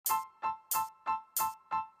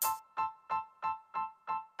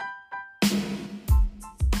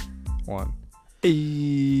1.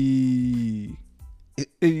 Hey.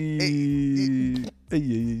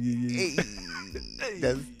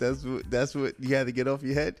 That's what you had to get off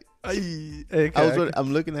your head. Okay.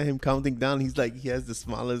 I'm looking at him counting down. He's like, he has the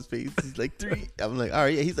smile on his face. He's like 3. I'm like, all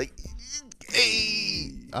right. He's like,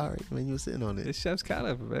 hey. All right, man, you were sitting on it. It's Chef's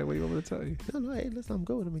Caliber, man. What do you want me to tell you? No, hey, let's let him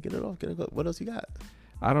go. Let me get it off. Get it go. What else you got?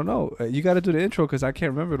 I don't know. You got to do the intro because I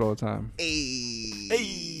can't remember it all the time. Hey.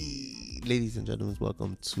 Ladies and gentlemen,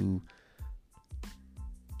 welcome to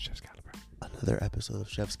Chef's Caliber. Another episode of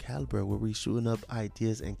Chef's Caliber, where we shooting up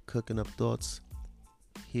ideas and cooking up thoughts.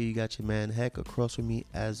 Here you got your man Heck across from me,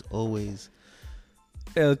 as always,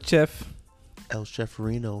 El Chef. El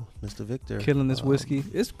Cheferino, Mr. Victor. Killing this whiskey.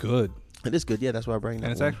 It's good. It is good, yeah. That's why I bring that.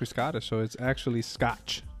 And it's actually Scottish, so it's actually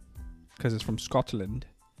Scotch because it's from Scotland.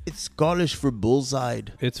 It's Scottish for bullseye.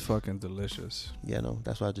 It's fucking delicious. Yeah, no,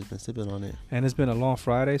 that's why I've just been sipping on it. And it's been a long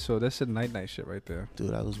Friday, so that's a night shit right there.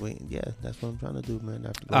 Dude, I was waiting. Yeah, that's what I'm trying to do, man.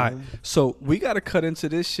 After All right, so we got to cut into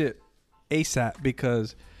this shit ASAP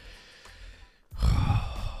because,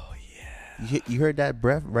 oh, yeah. You heard that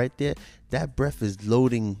breath right there? That breath is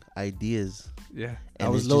loading ideas. Yeah, and I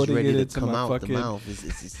was it's loading just ready it to into come my out fucking. the mouth.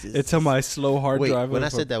 It's on my slow hard wait, drive. when I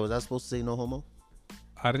said that, was I supposed to say no homo?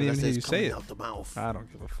 I didn't even hear you say it. Out the mouth. I don't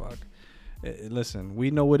give a fuck. Listen,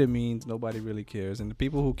 we know what it means. Nobody really cares, and the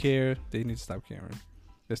people who care, they need to stop caring.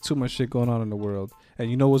 There's too much shit going on in the world, and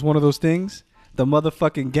you know what's one of those things? The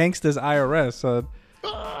motherfucking gangsters IRS, son.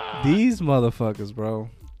 These motherfuckers, bro.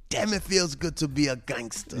 Damn, it feels good to be a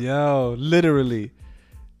gangster. Yo, literally,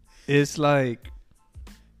 it's like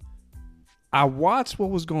I watched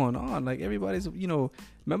what was going on. Like everybody's,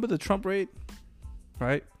 remember the Trump raid,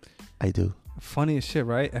 right? I do. Funny as shit,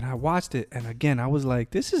 right? And I watched it, and again, I was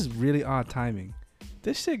like, this is really odd timing.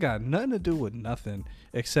 This shit got nothing to do with nothing,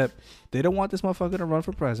 except they don't want this motherfucker to run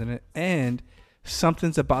for president, and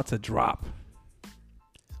something's about to drop.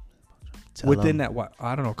 Within that,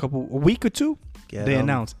 I don't know, a week or two, they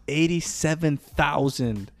announced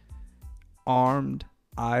 87,000 armed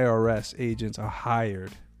IRS agents are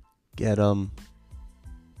hired.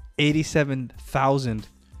 87,000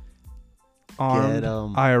 armed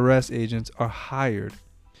IRS agents are hired.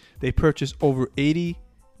 They purchased over 100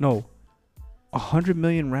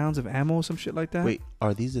 million rounds of ammo, some shit like that. Wait,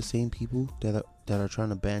 are these the same people that are trying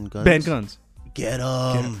to ban guns? Ban guns. Get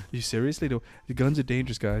them. You seriously? The guns are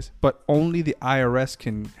dangerous, guys. But only the IRS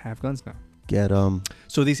can have guns now. Get them.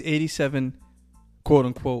 So these 87 quote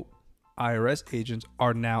unquote IRS agents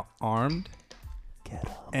are now armed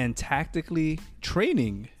and tactically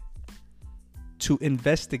training to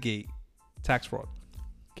investigate tax fraud.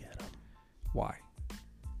 Get them. Why?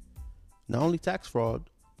 Not only tax fraud,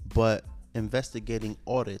 but investigating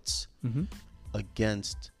audits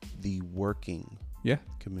against the working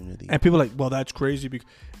community. And people are like, well, that's crazy.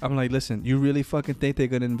 I'm like, listen, you really fucking think they're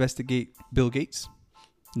going to investigate Bill Gates?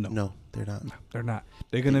 No, they're not. No, they're not.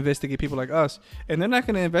 They're going to investigate people like us. And they're not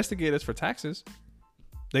going to investigate us for taxes.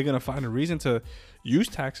 They're going to find a reason to use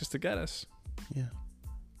taxes to get us. Yeah.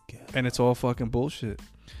 And it's all fucking bullshit.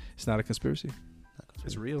 It's not a conspiracy.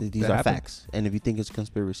 It's real. These are facts. And if you think it's a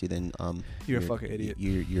conspiracy, then you're a fucking idiot.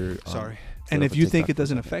 You're sorry. And if you think it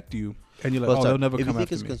doesn't affect you, and you're like, they'll never come after me.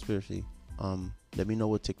 If you think it's conspiracy, let me know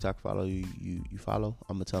what TikTok follow you follow.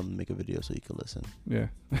 I'm gonna tell them to make a video so you can listen. Yeah.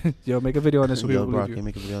 Yo, make a video on this. Yo, bro, can you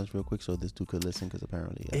make a video on this real quick so this dude could listen? Because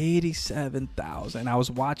apparently 87,000. I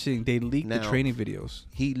was watching. They leaked the training videos.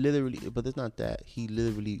 He literally, but it's not that. He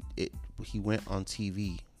literally, he went on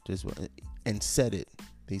TV and said it.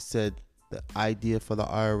 They said the idea for the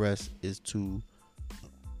IRS is to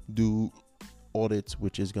do audits,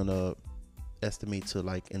 which is gonna estimate to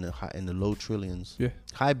like in the low trillions,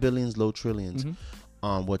 high billions, low trillions,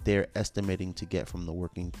 what they're estimating to get from the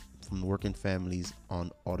working families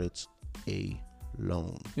on audits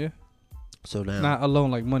alone. Yeah. So now, not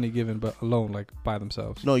alone like money given, but alone like by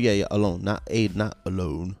themselves. No, yeah, alone, not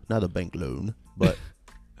alone, not a bank loan, but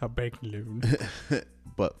a bank loan,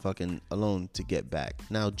 but fucking alone to get back.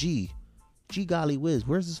 Now, G golly whiz,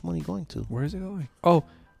 where's this money going to? Where is it going? Oh,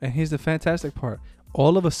 and here's the fantastic part.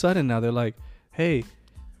 All of a sudden now they're like, hey,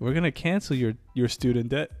 we're going to cancel your student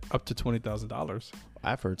debt up to $20,000.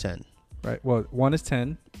 I've heard 10. Right. Well, one is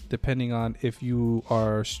 10, depending on if you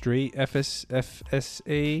are straight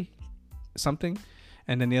FSA something.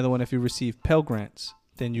 And then the other one, if you receive Pell Grants,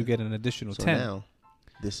 then you get an additional 10. Now,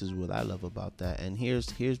 this is what I love about that. And here's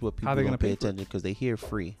what people don't pay attention because they hear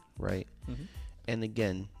free, right? Mm-hmm. And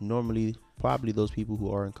again, normally, probably those people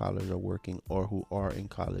who are in college are working or who are in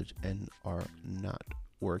college and are not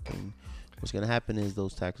working. What's going to happen is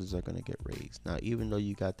those taxes are going to get raised. Now, even though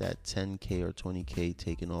you got that 10K or 20K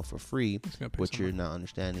taken off for free, what you're not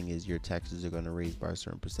understanding is your taxes are going to raise by a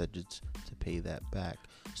certain percentage to pay that back.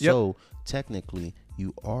 Yep. So technically,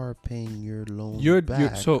 you are paying your loan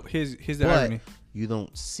back. So here's the irony. You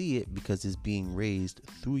don't see it because it's being raised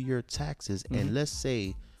through your taxes. And let's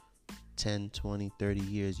say 10, 20, 30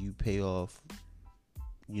 years you pay off,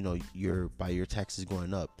 by your taxes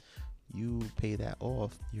going up. You pay that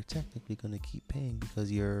off, you're technically going to keep paying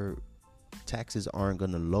because your taxes aren't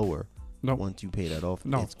going to lower once you pay that off.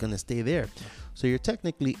 It's going to stay there. So you're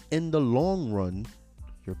technically, in the long run,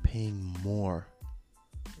 you're paying more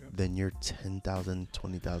than your $10,000,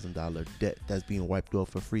 $20,000 debt that's being wiped off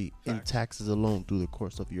for free in taxes alone through the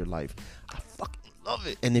course of your life. I fucking love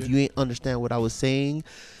it. And if you ain't understand what I was saying,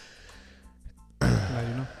 now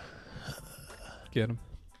you know. Get him.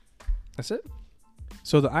 That's it.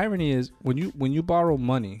 So the irony is when you borrow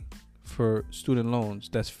money for student loans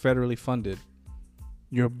that's federally funded,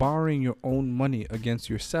 you're borrowing your own money against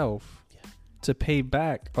yourself to pay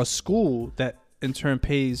back a school that in turn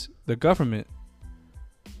pays the government.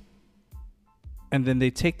 And then they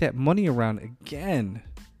take that money around again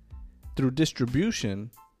through distribution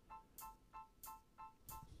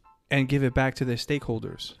and give it back to their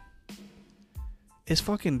stakeholders. It's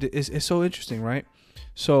so interesting, right?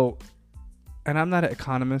 So, and I'm not an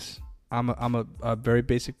economist. I'm a very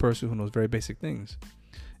basic person who knows very basic things.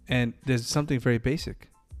 And there's something very basic.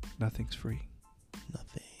 Nothing's free.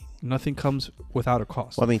 Nothing comes without a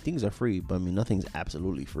cost. Well, I mean, things are free, but I mean, nothing's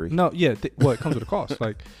absolutely free. No, yeah. It comes with a cost.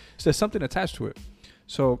 Like, so there's something attached to it.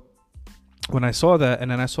 So when I saw that,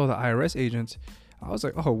 and then I saw the IRS agents, I was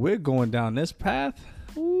like, oh, we're going down this path.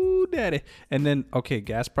 Ooh, daddy. And then, okay,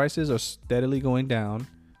 gas prices are steadily going down.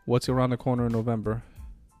 What's around the corner in November?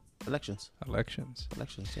 Elections,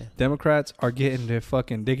 yeah. Democrats are getting they're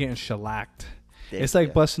getting shellacked. It's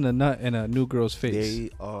like busting a nut in a new girl's face.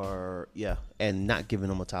 They are, and not giving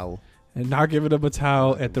them a towel. And throwing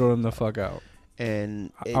them the fuck out.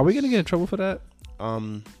 And are we gonna get in trouble for that?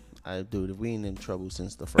 Dude, we ain't in trouble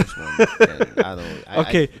since the first one.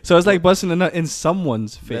 So it's like busting a nut in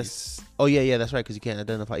someone's face. That's right, because you can't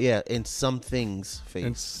identify. Yeah, in some thing's face.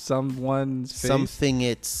 In someone's face. Something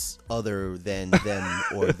it's other than them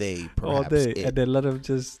or they, perhaps. All day, and then let them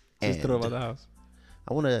just throw them out of the house.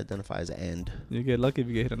 I want to identify as an and. You get lucky if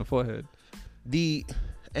you get hit on the forehead. The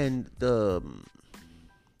thing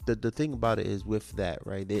about it is with that,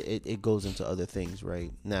 right? It goes into other things,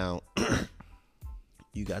 right? Now,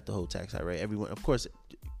 you got the whole tax hike, right? Everyone, of course,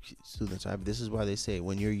 students. This is why they say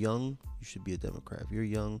when you're young, you should be a Democrat. If you're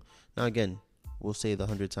young, now again, we'll say it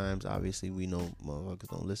 100 times. Obviously, we know motherfuckers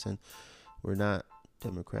don't listen. We're not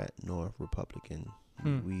Democrat nor Republican.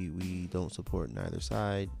 We don't support neither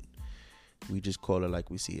side. We just call it like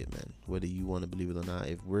we see it, man. Whether you want to believe it or not.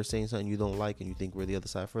 If we're saying something you don't like and you think we're the other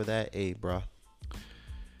side for that, hey, bruh.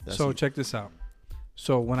 So check this out.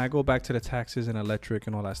 So when I go back to the taxes and electric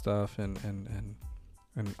and all that stuff and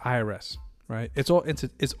IRS, right? It's all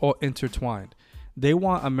intertwined. They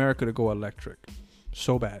want America to go electric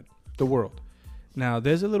so bad. The world. Now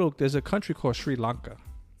there's a country called Sri Lanka.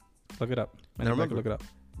 Look it up. Look it up.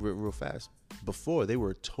 Real fast. Before they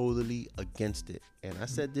were totally against it, and I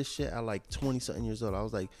said this shit at like 20-something years old. I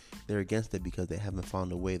was like, they're against it because they haven't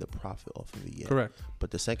found a way to profit off of it yet. Correct.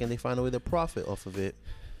 But the second they find a way to profit off of it,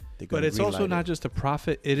 they're gonna. But it's also not just the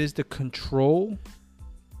profit; it is the control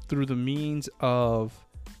through the means of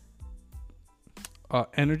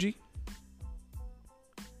energy,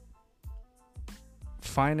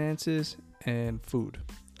 finances, and food.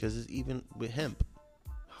 Because it's even with hemp.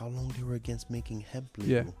 How long they were against making hemp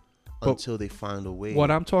legal? Yeah. Until they find a way. What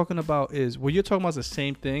I'm talking about is what you're talking about is the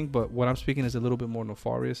same thing, but what I'm speaking is a little bit more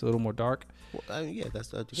nefarious, a little more dark. Well, I mean,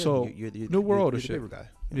 that's so you're New World you're shit. The guy.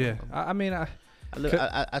 Yeah,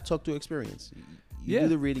 I talk to experience. You do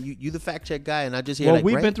the reading. You the fact check guy, and I just hear. Well, like,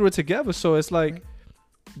 we've right? been through it together, so it's like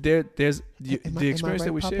there's the experience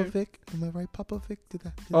that we share. Am I right, Papa Vic?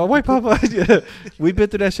 Wait, Papa. Yeah, we've been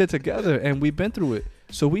through that shit together, and we've been through it,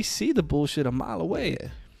 so we see the bullshit a mile away. Yeah.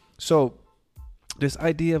 So this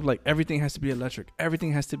idea of like everything has to be electric,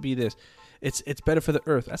 everything has to be this, it's better for the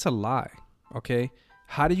earth. That's a lie. Okay,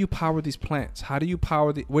 how do you power these plants? How do you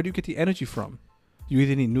power where do you get the energy from? You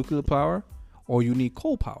either need nuclear power or you need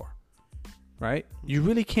coal power, right? You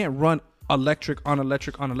really can't run electric on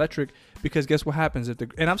electric on electric, because guess what happens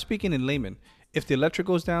and I'm speaking in layman. If the electric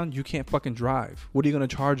goes down, you can't fucking drive. What are you gonna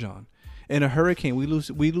charge on? In a hurricane, we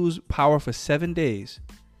lose power for 7 days.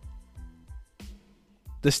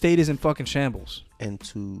 The state is in fucking shambles. And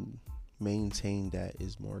to maintain that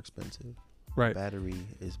is more expensive. Right. Battery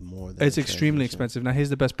is more than it's extremely expensive. Now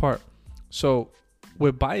here's the best part. So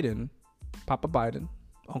with Biden, Papa Biden,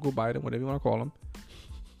 Uncle Biden, whatever you want to call him,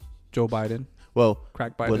 Joe Biden, Well,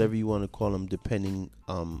 Crack Biden, whatever you want to call him, depending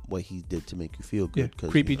what he did to make you feel good. Yeah,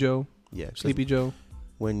 Creepy Joe, Sleepy Joe.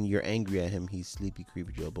 When you're angry at him, he's Sleepy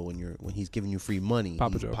Creepy Joe. But when he's giving you free money,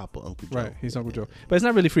 Papa he's Joe. Papa Uncle Joe. Right, he's Uncle Joe. But it's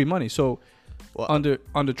not really free money. So under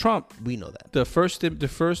Trump, we know that the first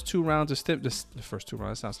 2 rounds of the first 2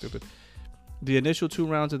 rounds sounds stupid. The initial 2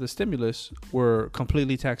 rounds of the stimulus were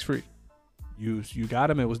completely tax free. You got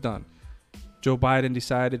him, it was done. Joe Biden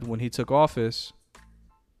decided when he took office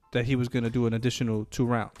that he was going to do an additional 2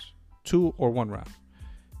 rounds, 2 or 1 round.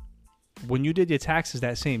 When you did your taxes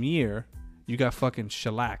that same year, you got fucking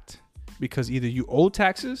shellacked because either you owed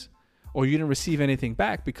taxes or you didn't receive anything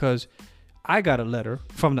back, because I got a letter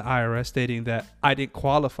from the IRS stating that I didn't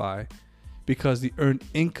qualify because the earned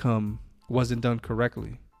income wasn't done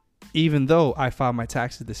correctly, even though I filed my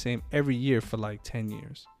taxes the same every year for like 10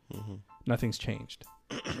 years. Mm-hmm. Nothing's changed.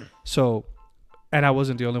 So, and I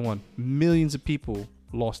wasn't the only one. Millions of people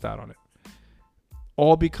lost out on it.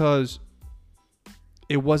 All because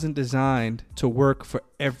it wasn't designed to work for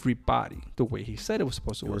everybody the way he said it was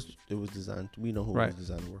supposed to work. It was designed. We know who right. it was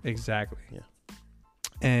designed to work for. Exactly. Yeah.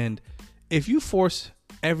 And if you force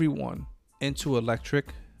everyone into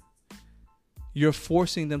electric, you're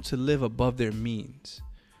forcing them to live above their means.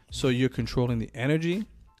 So you're controlling the energy,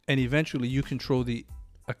 and eventually you control the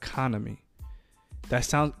economy. That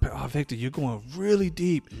sounds, Victor, you're going really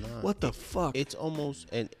deep. What the fuck? It's almost,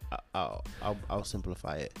 and I'll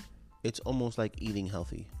simplify it. It's almost like eating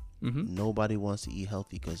healthy. Mm-hmm. Nobody wants to eat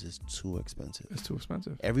healthy because it's too expensive. It's too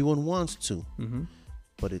expensive. Everyone wants to, mm-hmm.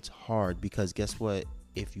 but it's hard because guess what?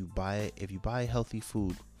 If you buy healthy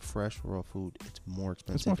food, fresh raw food, it's more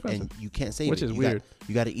expensive, and you can't save it. Which is weird.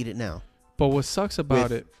 You got to eat it now. But what sucks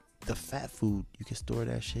about it, the fat food, you can store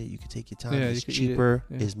that shit. You can take your time. Yeah, it's cheaper.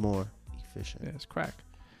 It's more efficient. Yeah, it's crack.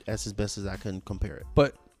 That's as best as I can compare it.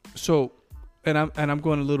 But so, and I'm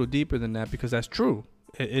going a little deeper than that because that's true.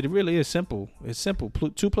 It really is simple. It's simple.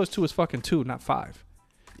 2 + 2 is fucking 2, not 5.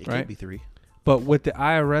 It right? could be 3. But with the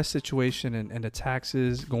IRS situation and the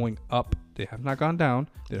taxes going up, they have not gone down.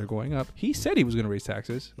 They're going up. He said he was going to raise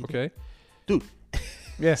taxes. Okay, dude.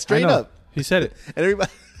 Yeah, straight up. He said it. And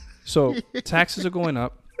everybody. So taxes are going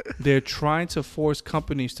up. They're trying to force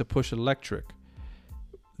companies to push electric.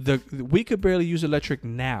 We could barely use electric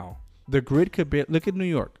now. The grid could barely. Look at New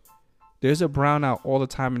York. There's a brownout all the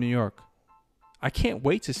time in New York. I can't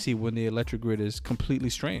wait to see when the electric grid is completely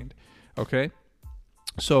strained. Okay,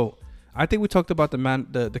 so I think we talked about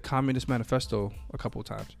the Communist Manifesto a couple of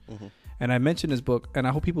times, mm-hmm. and I mentioned this book, and I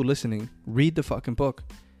hope people listening read the fucking book.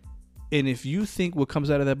 And if you think what comes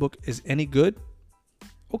out of that book is any good,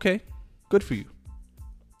 okay, good for you.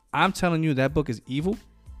 I'm telling you that book is evil,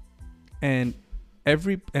 and I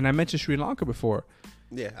mentioned Sri Lanka before.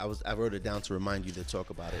 Yeah, I wrote it down to remind you to talk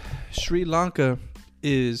about it. Sri Lanka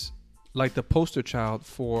is like the poster child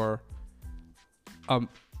for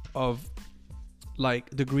of like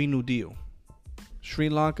the Green New Deal. Sri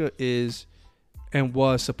Lanka is and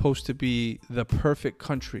was supposed to be the perfect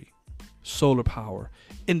country. Solar power,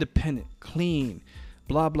 independent, clean,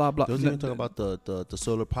 blah blah blah. Don't even talk about the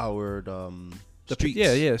solar powered streets.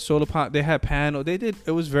 Yeah, solar power. They had panel. They did.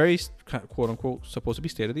 It was very quote unquote supposed to be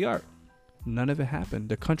state of the art. None of it happened.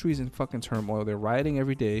 The country's in fucking turmoil. They're rioting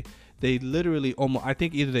every day. They literally I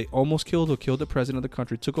think either they almost killed or killed the president of the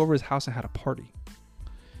country, took over his house and had a party.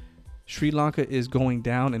 Sri Lanka is going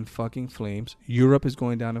down in fucking flames. Europe is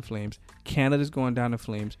going down in flames. Canada's going down in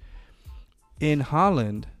flames. In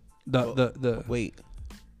Holland, wait.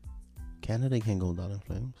 Canada can't go down in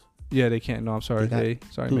flames. Yeah, they can't. No, I'm sorry.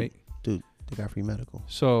 Mate. Dude, they got free medical.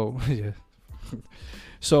 So, yeah.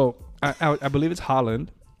 So, I believe it's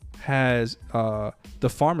Holland has the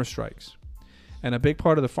farmer strikes. And a big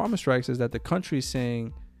part of the farmer strikes is that the country is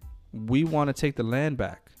saying, we want to take the land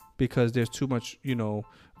back because there's too much,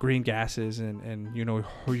 green gases and you're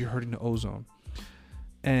hurting the ozone.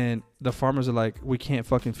 And the farmers are like, we can't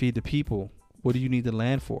fucking feed the people. What do you need the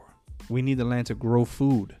land for? We need the land to grow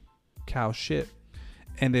food, cow shit.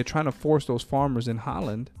 And they're trying to force those farmers in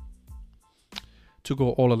Holland to go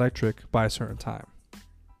all electric by a certain time.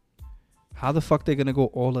 How the fuck they gonna go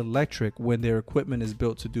all electric when their equipment is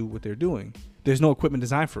built to do what they're doing? There's no equipment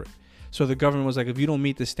designed for it. So the government was like, if you don't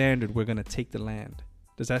meet the standard, we're gonna take the land.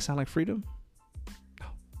 Does that sound like freedom? No.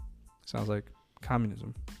 Sounds like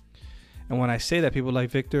communism. And when I say that, people are like,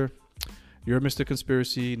 Victor, you're Mr.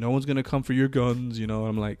 Conspiracy. No one's gonna come for your guns.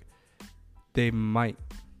 I'm like, they might.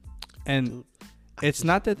 And it's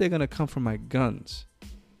not that they're gonna come for my guns.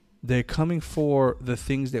 They're coming for the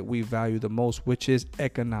things that we value the most, which is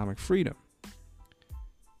economic freedom.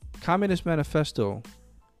 Communist Manifesto,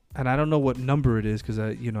 and I don't know what number it is because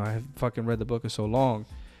I have fucking read the book for so long,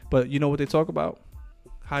 but you know what they talk about?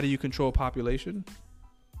 How do you control population?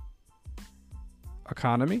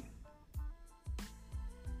 Economy.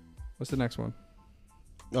 What's the next one?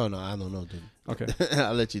 Oh no, I don't know, dude. Okay,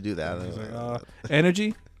 I'll let you do that.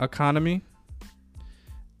 Energy, economy,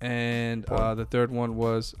 and the third one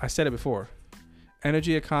was, I said it before,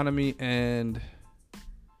 energy, economy, and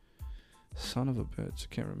son of a bitch,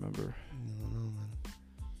 I can't remember. I don't know, man.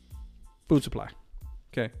 Food supply.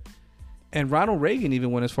 Okay. And Ronald Reagan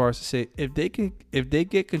even went as far as to say, if they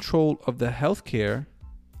get control of the healthcare,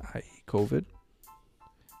 i.e. COVID,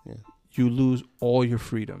 you lose all your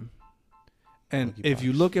freedom. And if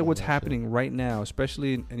you look at what's happening right now,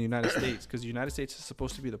 especially in the United States, because the United States is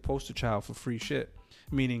supposed to be the poster child for free shit,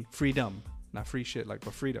 meaning freedom, not free shit, like,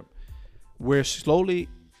 but freedom. We're slowly,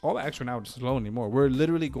 actually not slow anymore. We're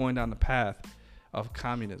literally going down the path of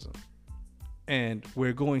communism. And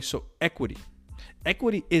we're going equity.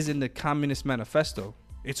 Equity is in the Communist Manifesto.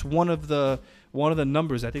 It's one of the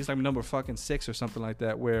numbers. I think it's like number fucking 6 or something like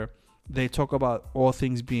that, where they talk about all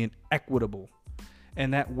things being equitable.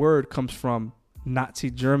 And that word comes from Nazi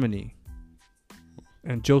Germany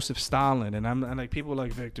and Joseph Stalin. And I'm like, people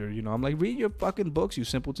like, Victor, I'm like, read your fucking books, you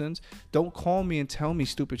simpletons. Don't call me and tell me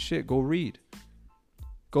stupid shit. Go read.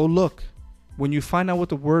 Go look. When you find out what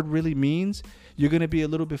the word really means, you're going to be a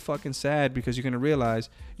little bit fucking sad, because you're going to realize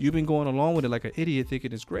you've been going along with it like an idiot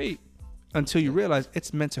thinking it's great, until you realize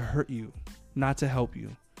it's meant to hurt you, not to help you.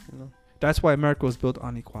 That's why America was built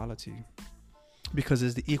on equality, because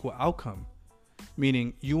it's the equal outcome,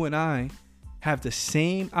 meaning you and I have the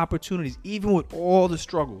same opportunities. Even with all the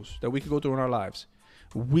struggles that we could go through in our lives,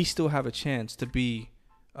 we still have a chance to be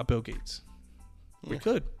a Bill Gates. We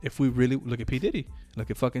could, if we really look at P. Diddy,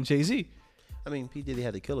 look at fucking Jay-Z. I mean, P. Diddy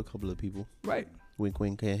had to kill a couple of people. Right. Wink,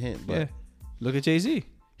 wink, can't hint. But look at Jay-Z.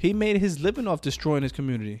 He made his living off destroying his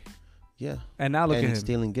community. Yeah. And now look at him.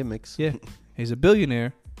 Stealing gimmicks. Yeah. He's a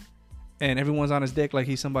billionaire, and everyone's on his dick like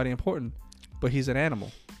he's somebody important, but he's an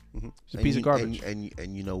animal. Mm-hmm. He's a piece of garbage.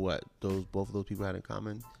 And you know what? Both of those people had in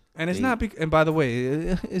common. And it's not. And by the way,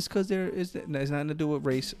 it's because it's nothing to do with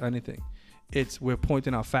race or anything. We're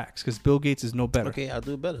pointing out facts, because Bill Gates is no better. Okay, I'll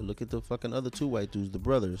do it better. Look at the fucking other two white dudes, the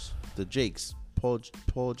brothers, the Jakes, Paul J.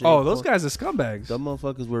 Oh, those guys are scumbags. Them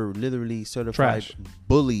motherfuckers were literally certified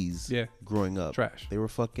bullies. Yeah. Growing up. Trash. They were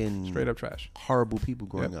fucking straight up trash. Horrible people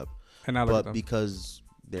growing up. And now look at them. Because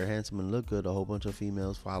they're handsome and look good, a whole bunch of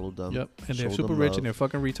females followed them. Yep. And they're super rich and they're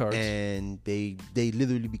fucking retards. And they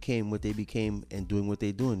literally became what they became, and doing what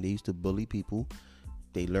they're doing. They used to bully people.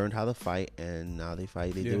 They learned how to fight, and now they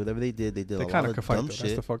fight. They did whatever they did. They did a lot of dumb shit.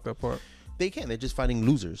 That's the fucked up part. They can't. They're just fighting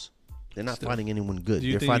losers. They're not fighting anyone good.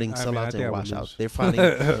 They're fighting sellouts and washouts. They're fighting.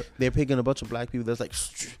 They're picking a bunch of black people that's like,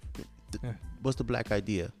 what's the black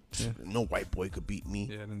idea? Yeah. No white boy could beat me.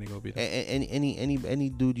 Yeah, then they go beat him. Any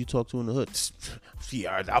dude you talk to in the hood,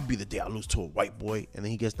 yeah, I'll be the day I lose to a white boy, and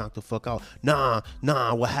then he gets knocked the fuck out. Nah.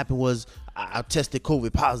 What happened was I tested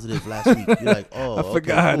COVID positive last week. You're like, oh, I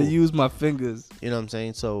forgot how to use my fingers. You know what I'm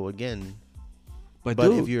saying? So again, but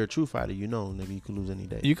dude, if you're a true fighter, nigga, you could lose any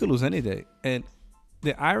day. You could lose any day. And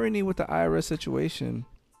the irony with the IRS situation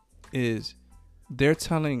is they're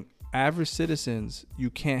telling average citizens you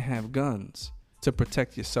can't have guns to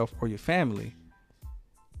protect yourself or your family,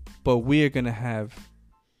 but we are going to have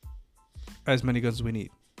as many guns as we need.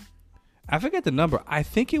 I forget the number. I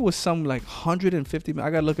think it was some like 150. I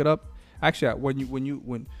got to look it up. Actually,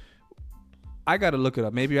 when I got to look it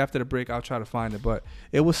up. Maybe after the break, I'll try to find it. But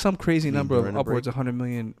it was some crazy number of upwards of 100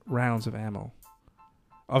 million rounds of ammo.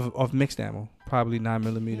 Of mixed ammo, probably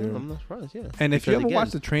 9mm. Yeah, I'm not surprised. Yeah, and if you ever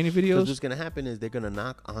watch the training videos, what's gonna happen is they're gonna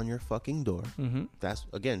knock on your fucking door. Mm-hmm. That's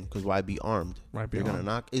again because why be armed? They're gonna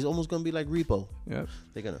knock. It's almost gonna be like repo. Yeah,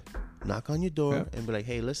 they're gonna knock on your door and be like,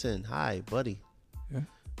 "Hey, listen, hi, buddy. Yeah,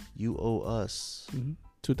 you owe us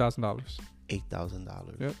 $2,000,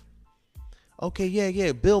 $8,000. Yep. Okay,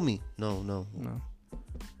 yeah, bill me. No.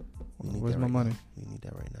 Where's my money? We need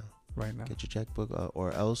that right now. Right now. Get your checkbook,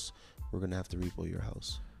 or else we're gonna have to repo your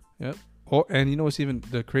house. Yep. And you know what's even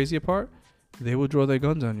the crazier part? They will draw their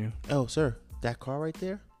guns on you. Oh, sir, that car right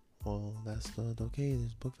there. Well, that's okay.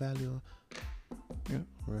 There's book value. Yeah.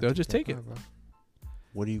 They'll just take it. Bro.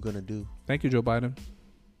 What are you gonna do? Thank you, Joe Biden.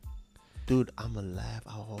 Dude, I'm gonna laugh.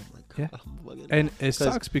 Oh my god. Yeah. And it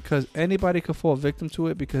sucks because anybody could fall victim to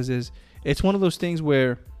it, because it's one of those things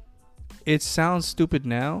where it sounds stupid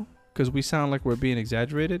now because we sound like we're being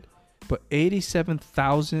exaggerated. But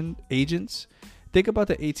 87,000 agents. Think about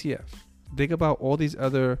the ATF. Think about all these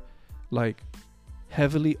other like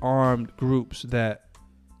heavily armed groups that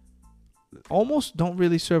almost don't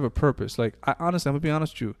really serve a purpose. Like, honestly, I'm gonna be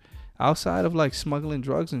honest with you. Outside of like smuggling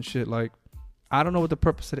drugs and shit, like, I don't know what the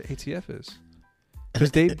purpose of the ATF is.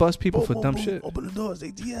 Because they bust people for dumb shit. Open the doors,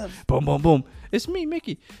 ATF. Boom, boom, boom. It's me,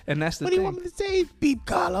 Mickey. And that's the thing. What do you want me to say? Beep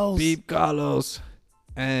Carlos. Beep Carlos.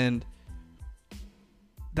 And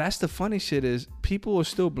that's the funny shit is people are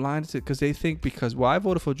still blinded to because they think I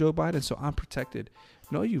voted for Joe Biden, so I'm protected.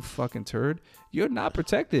 No, you fucking turd. You're not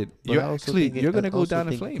protected. But You're going to go down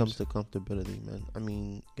in flames. It comes to comfortability, man. I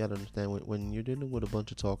mean, you got to understand when you're dealing with a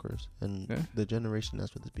bunch of talkers and the generation,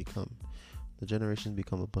 that's what it's become. The generation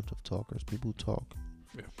become a bunch of talkers. People talk.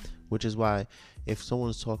 Yeah. Which is why if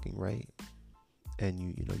someone's talking right and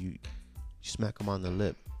you smack them on the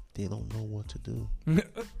lip, they don't know what to do.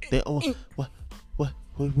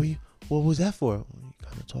 What was that for? You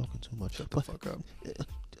kind of talking too much. Shut the fuck up.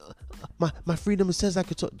 My freedom says I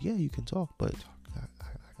could talk. Yeah, you can talk, but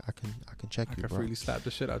I can check you. I can freely slap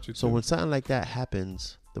the shit out you. So when something like that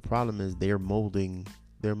happens, the problem is they're molding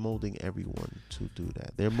everyone to do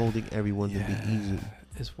that. They're molding everyone to be easy.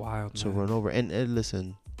 It's wild to run over. And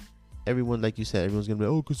listen, everyone, like you said, everyone's gonna be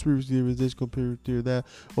like, oh, conspiracy theory is this, conspiracy theory that.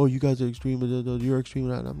 Oh, you guys are extreme. You're extreme.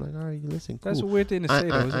 And I'm like, all right, listen, cool. That's a weird thing to say.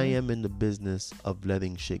 I am in the business of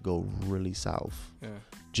letting shit go really south. Yeah.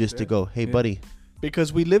 Just to go, hey, buddy.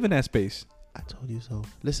 Because we live in that space. I told you so.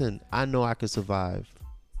 Listen, I know I could survive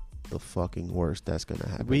the fucking worst that's gonna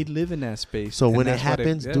happen. We live in that space. So when it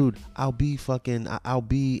happens, dude, I'll be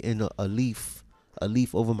in a leaf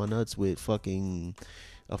over my nuts with fucking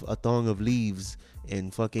a thong of leaves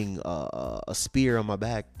and fucking a spear on my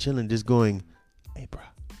back, chilling, just going, hey, bro,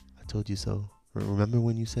 I told you so. Remember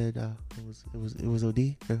when you said it was OD?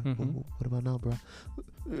 Mm-hmm. What about now, bro?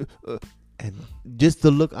 And just the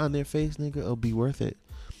look on their face, nigga, it'll be worth it.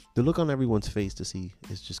 The look on everyone's face to see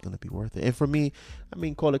is just going to be worth it. And for me, I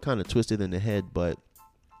mean, call it kind of twisted in the head, but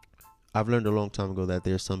I've learned a long time ago that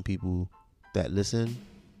there's some people that listen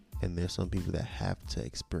and there's some people that have to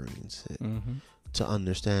experience it to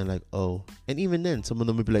understand, like, oh, and even then, some of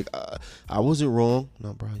them would be like, I wasn't wrong.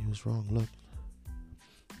 No, bro, you was wrong. Look.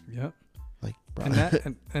 Yep. Like, bro. And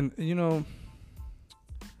that, and you know,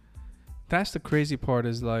 that's the crazy part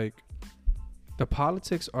is like the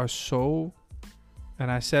politics are so,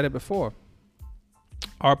 and I said it before,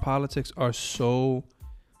 our politics are so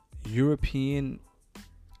European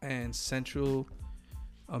and Central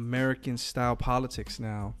American style politics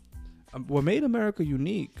now. What made America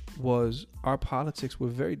unique was our politics were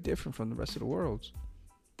very different from the rest of the world's.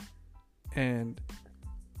 And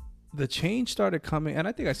the change started coming, and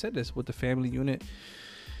I think I said this with the family unit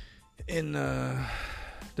in the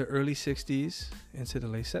early 60s into the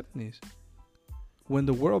late 70s. When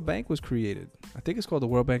the World Bank was created, I think it's called the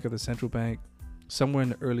World Bank or the Central Bank, somewhere in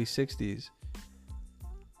the early 60s.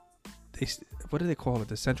 What do they call it?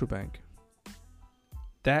 The Central Bank.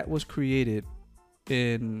 That was created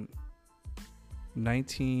in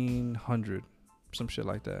 1900, some shit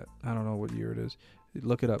like that. I don't know what year it is.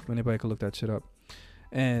 Look it up. Anybody can look that shit up.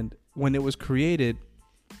 And when it was created,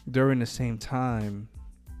 during the same time,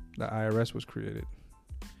 the IRS was created.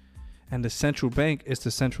 And the central bank is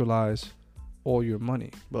to centralize all your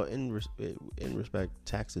money. But in respect,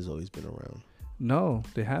 taxes always been around. No,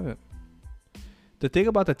 they haven't. The thing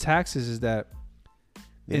about the taxes is that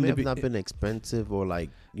they may have not been expensive or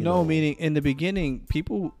like meaning in the beginning,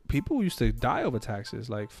 people used to die over taxes,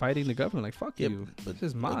 like fighting the government, like fuck you, but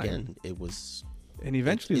this is mine. Again, it was, and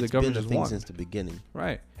eventually the government just won since the beginning.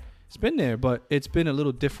 Right, it's been there, but it's been a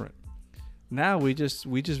little different. Now we just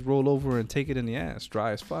roll over and take it in the ass,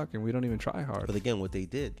 dry as fuck, and we don't even try hard. But again, what they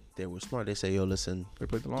did, they were smart. They say, yo, listen, they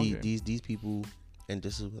played the long game. These people, and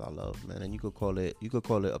this is what I love, man. And you could call it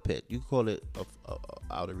a pitch, you could call it a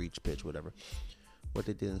out of reach pitch, whatever. What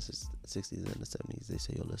they did in the 60s and the 70s, they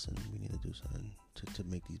say, yo, listen, we need to do something to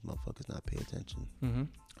make these motherfuckers not pay attention. Mm-hmm.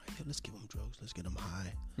 Right, yo, let's give them drugs. Let's get them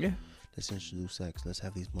high. Yeah. Let's introduce sex. Let's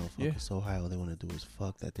have these motherfuckers so high all they want to do is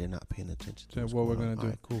fuck that they're not paying attention to what we're going to do.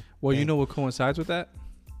 Right, cool. Well, you know what coincides with that?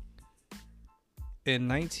 In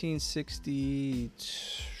 1962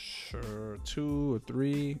 or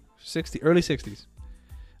 3, early 60s,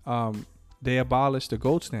 they abolished the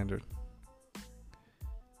gold standard.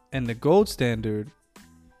 And the gold standard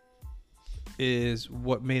is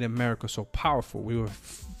what made America so powerful. We were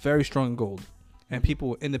very strong in gold, and people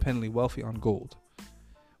were independently wealthy on gold.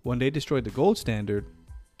 When they destroyed the gold standard,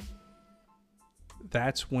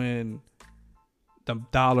 that's when the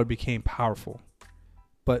dollar became powerful.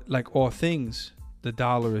 But like all things, the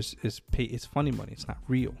dollar is it's funny money. It's not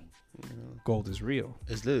real. Yeah. Gold is real.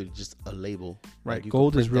 It's literally just a label. Right. Like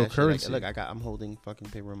gold is real currency. Look, I'm holding fucking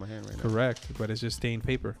paper in my hand right now. Correct. But it's just stained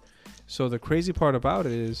paper. So the crazy part about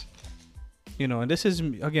it is You know, and this is,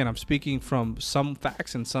 again, I'm speaking from some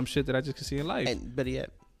facts and some shit that I just can see in life. And better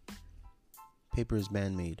yet, paper is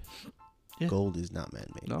man-made. Yeah. Gold is not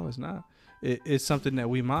man-made. No, it's not. It's something that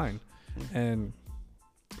we mine. Mm. And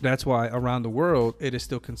that's why around the world, it is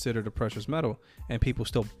still considered a precious metal. And people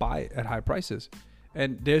still buy it at high prices.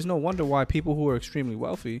 And there's no wonder why people who are extremely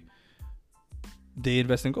wealthy, they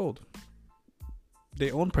invest in gold.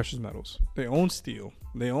 They own precious metals. They own steel.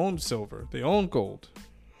 They own silver. They own gold.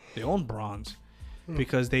 They own bronze.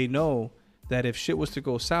 Because they know that if shit was to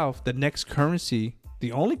go south, the next currency,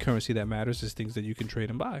 the only currency that matters is things that you can trade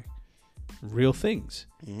and buy. Real things.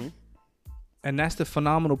 Mm-hmm. And that's the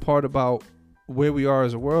phenomenal part about where we are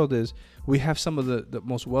as a world is we have some of the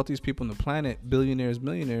most wealthiest people on the planet, billionaires,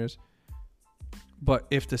 millionaires. But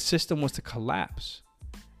if the system was to collapse,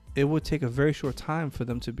 it would take a very short time for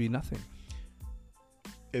them to be nothing.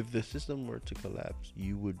 If the system were to collapse,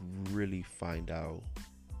 you would really find out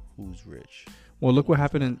who's rich. Well, look what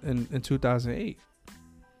happened in 2008.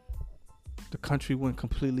 The country went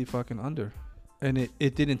completely fucking under. And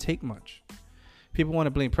it didn't take much. People want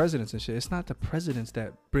to blame presidents and shit. It's not the presidents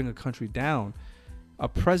that bring a country down. A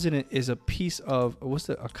president is a piece of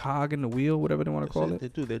a cog in the wheel, whatever they want to call it. They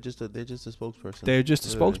do. They're just a spokesperson. They're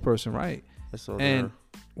just a spokesperson, right? That's all. And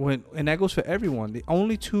that goes for everyone. The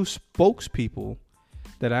only two spokespeople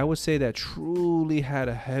that I would say that truly had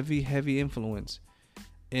a heavy influence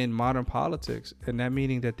in modern politics, and that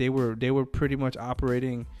meaning that they were pretty much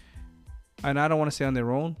operating, and I don't want to say on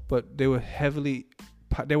their own, but they were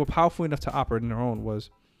powerful enough to operate on their own, was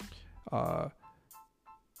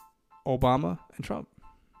Obama and Trump.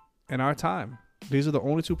 In our time, these are the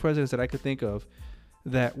only two presidents that I could think of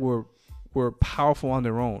that were powerful on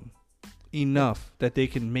their own enough that they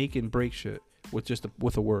can make and break shit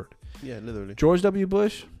with a word. Yeah, literally. George W.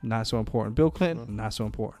 Bush, not so important. Bill Clinton, not so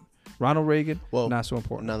important. Ronald Reagan, not so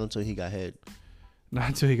important. Not until he got hit. Not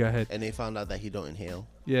until he got hit. And they found out that he don't inhale.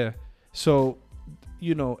 Yeah. So,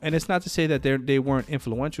 you know, and it's not to say that they weren't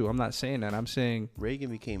influential. I'm not saying that. I'm saying Reagan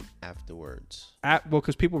became afterwards.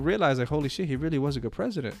 Because people realized, like, holy shit, he really was a good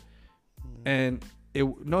president. And he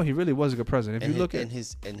really was a good president. If you look at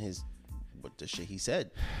his what the shit he said,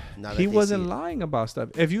 he wasn't lying about stuff.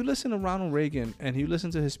 If you listen to Ronald Reagan and you listen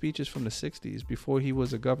to his speeches from the 60s before he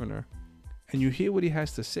was a governor, and you hear what he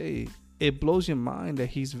has to say, it blows your mind that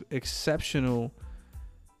he's exceptional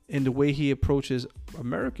in the way he approaches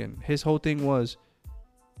American. His whole thing was,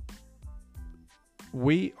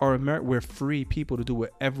 we're free people to do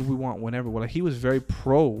whatever we want whenever. Well, like, he was very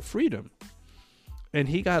pro freedom, and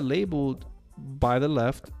he got labeled by the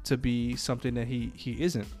left to be something that he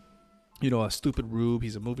isn't. You know, a stupid rube.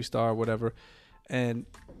 He's a movie star, whatever. And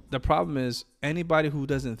the problem is, anybody who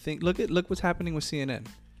doesn't think, look what's happening with CNN.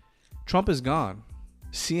 Trump is gone.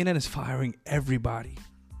 CNN is firing everybody.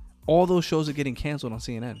 All those shows are getting canceled on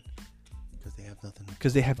CNN because they have nothing.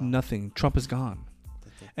 Because they have nothing. Trump is gone.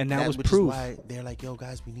 And that was proof. Is why they're like, yo,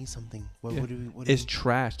 guys, we need something. What it's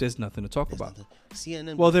trash. There's nothing to talk about.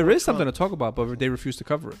 CNN. Well, there is something to talk about, but they refuse to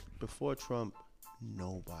cover it. Before Trump,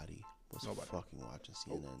 nobody was fucking watching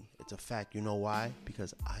CNN. It's a fact. You know why?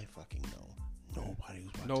 Because I fucking know.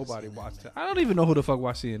 Nobody watched it. I don't even know who the fuck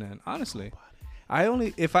watched CNN, honestly.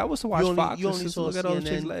 If I was to watch Fox, you only saw look at all the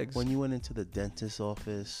chicks' legs. When you went into the dentist's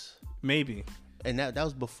office. Maybe. And that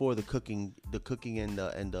was before the cooking and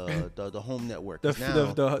the home network.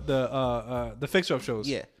 The fixer up shows.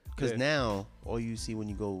 Yeah, because now all you see when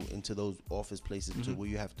you go into those office places too, where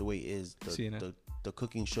you have to wait, is the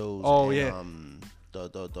cooking shows. Oh, and, yeah.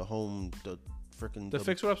 The home, the freaking the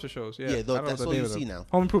fixer ups shows. Yeah, yeah. That's all you see now.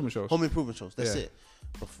 Home improvement shows. Home improvement shows. That's it.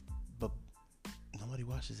 But nobody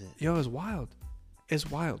watches it. Yo, it's wild. It's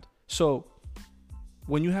wild. So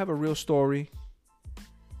when you have a real story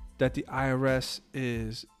that the IRS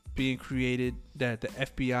is being created, that the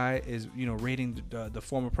FBI is, raiding the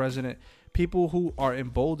former president, people who are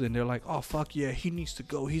emboldened, they're like, oh, fuck yeah, he needs to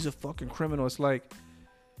go. He's a fucking criminal. It's like,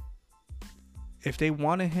 if they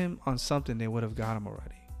wanted him on something, they would have got him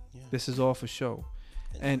already. Yeah. This is all for show.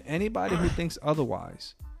 And anybody who thinks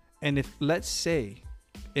otherwise, and if, let's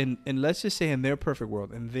just say in their perfect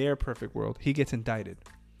world, he gets indicted,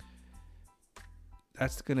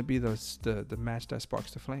 that's gonna be the match that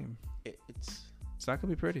sparks the flame. It's not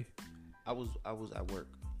gonna be pretty. I was at work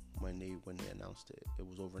when they announced it. It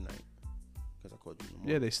was overnight because I called you in the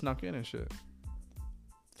morning. Yeah, they snuck in and shit.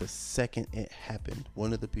 The second it happened,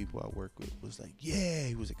 one of the people I work with was like, "Yeah,"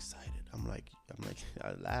 he was excited. I'm like,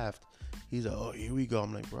 I laughed. He's like, "Oh, here we go."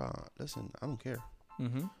 I'm like, "Bro, listen, I don't care,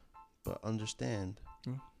 but understand,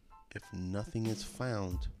 if nothing is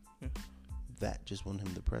found, that just won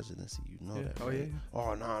him the presidency. You know that, right?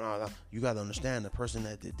 Oh, yeah. Oh, no. You got to understand the person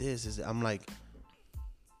that did this is. I'm like,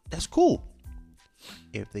 that's cool.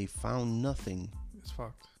 If they found nothing, It's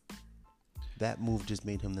fucked. that move just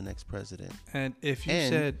made him the next president. And if you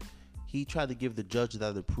said he tried to give the judge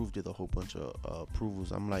that approved it a whole bunch of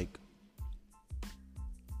approvals, I'm like,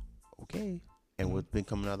 okay. And what's been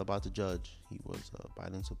coming out about the judge? He was a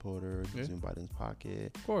Biden supporter. He was in Biden's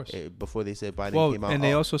pocket. Of course. Before they said Biden came out. And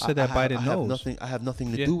they also said that Biden knows. I have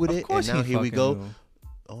nothing to do with it. Course, and now here we go. Knew.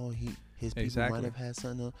 Oh, his people might have had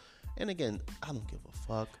something. And again, I don't give a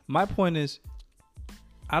fuck. My point is,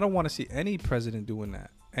 I don't want to see any president doing that.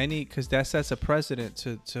 Because that sets a precedent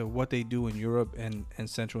to what they do in Europe and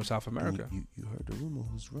Central and South America. You heard the rumor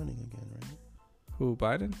who's running again, right? Who,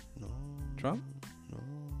 Biden? No. Trump? No.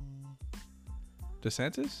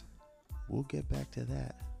 DeSantis? We'll get back to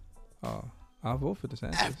that. Oh, I'll vote for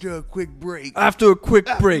DeSantis. After a quick break.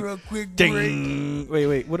 Ding.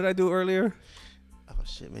 Wait. What did I do earlier? Oh,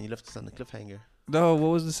 shit, man. You left us on the cliffhanger. No,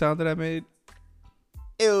 what was the sound that I made?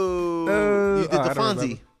 Ew. You did the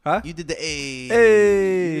Fonzie. Huh? You did the A.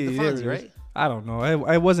 Hey. You did the Fonzie, right? I don't know.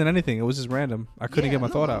 I wasn't anything. It was just random. I couldn't get my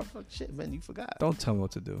thought out. Fuck shit, man. You forgot. Don't tell me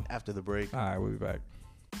what to do. After the break. All right, we'll be back.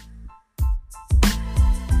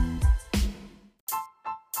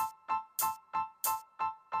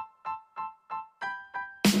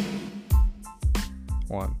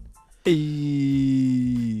 One.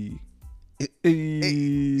 Hey.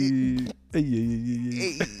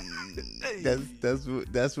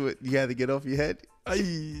 That's what you had to get off your head.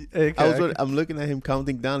 Okay, I'm looking at him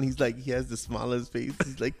counting down. He's like, he has the smile on his face.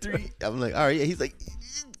 He's like 3. I'm like, all right. Yeah. He's like,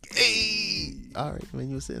 hey. All right, man.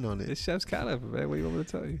 You were sitting on it. It's Chef's caliber, man. What do you want me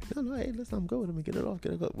to tell you? No. Hey, listen. I'm good. Let me get it off.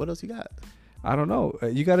 What else you got? I don't know.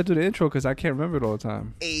 You got to do the intro because I can't remember it all the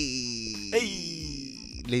time.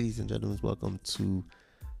 Hey. Ladies and gentlemen, welcome to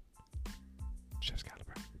Chef's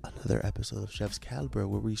caliber. Another episode of Chef's Caliber,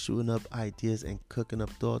 where we shooting up ideas and cooking up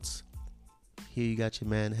thoughts. Here you got your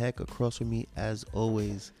man Heck across from me, as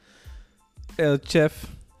always, El Chef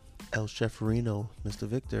Reno, Mr.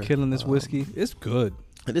 Victor. Killing this whiskey. It's good.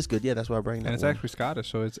 It is good, yeah. That's why I bring that. And it's actually Scottish,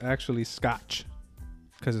 so it's actually Scotch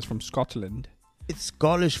because it's from Scotland. It's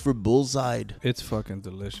Scottish for bullseye. It's fucking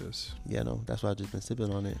delicious. Yeah, no, that's why I've just been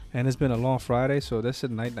sipping on it. And it's been a long Friday, so that's a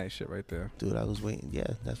night shit right there. Dude, I was waiting. Yeah,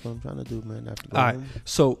 that's what I'm trying to do, man. After all right,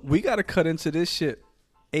 so we got to cut into this shit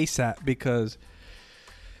ASAP because,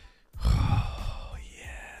 oh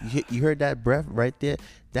yeah, you heard that breath right there?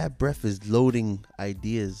 That breath is loading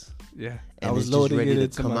ideas. Yeah, and I was it's loading just ready it to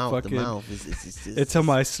into come my out fucking. the mouth. It's on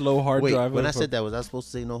my slow hard drive. When I said that, was I supposed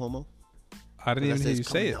to say no homo? I didn't even hear you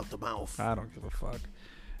say it. Out the mouth. I don't give a fuck.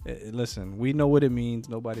 Listen, we know what it means.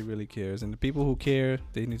 Nobody really cares. And the people who care,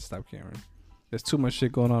 they need to stop caring. There's too much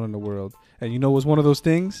shit going on in the world. And you know what's one of those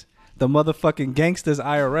things? The motherfucking gangsters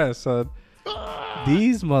IRS, son.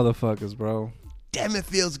 These motherfuckers, bro. Damn, it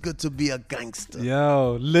feels good to be a gangster.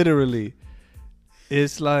 Yo, literally.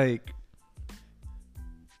 It's like,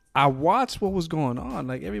 I watched what was going on.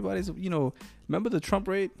 Like, everybody's, remember the Trump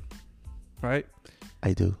raid? Right?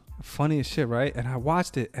 I do. Funny as shit, right? And I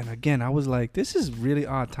watched it, and again, I was like, this is really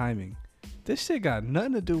odd timing. This shit got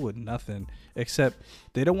nothing to do with nothing, except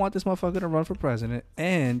they don't want this motherfucker to run for president,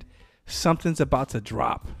 and something's about to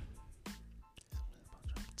drop.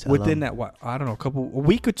 Within that, I don't know, a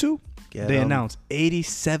week or two, they announced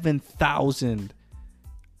 87,000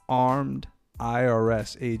 armed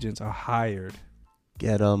IRS agents are hired.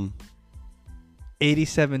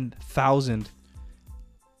 87,000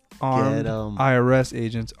 armed IRS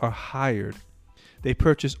agents are hired. They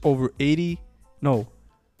purchased over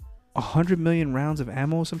 100 million rounds of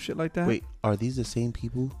ammo, some shit like that. Wait, are these the same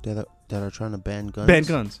people that are trying to ban guns? Ban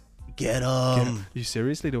guns. Get them. You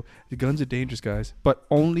seriously though? The guns are dangerous, guys. But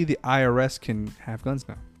only the IRS can have guns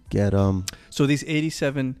now. Get them. So these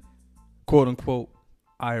 87 quote unquote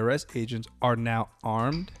IRS agents are now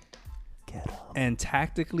armed and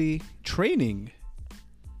tactically training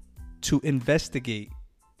to investigate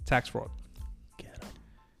tax fraud. Get them.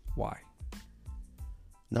 Why?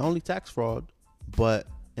 Not only tax fraud, but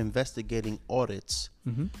investigating audits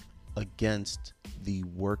against the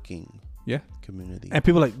working community. And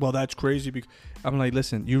people are like, well, that's crazy. I'm like,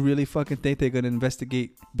 listen, you really fucking think they're going to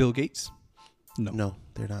investigate Bill Gates? No,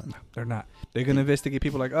 they're not. No, they're not. They're going to investigate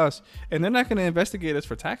people like us. And they're not going to investigate us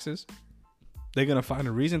for taxes. They're going to find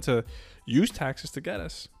a reason to use taxes to get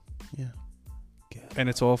us. Yeah. And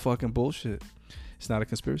it's all fucking bullshit. It's not a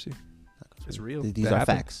conspiracy. It's real. These are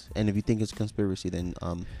facts. And if you think it's a conspiracy, then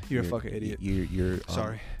you're a fucking idiot. You're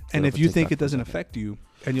sorry. And if you think it doesn't affect you,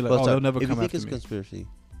 and you're like, they'll never come after me. If you think it's conspiracy,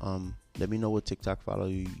 Let me know what TikTok follow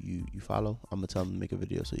you follow. I'm gonna tell them to make a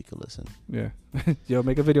video so you can listen. Yeah. Yo,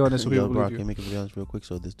 make a video on this so people bro, believe you. can make a video on this real quick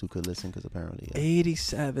so this dude could listen because apparently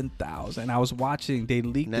 87,000. I was watching. They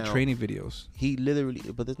leaked the training videos. He literally,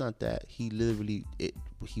 but it's not that. He literally,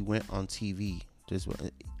 he went on TV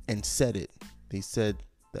and said it. They said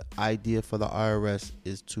the idea for the IRS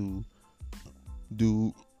is to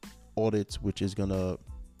do audits, which is gonna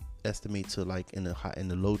estimate to like in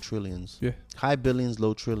the low trillions, high billions,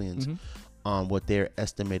 low trillions, what they're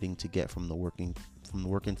estimating to get from the working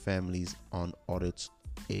families on audits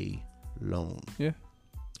alone. Yeah.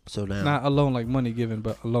 So now, not alone like money given,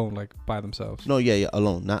 but alone like by themselves. No, yeah,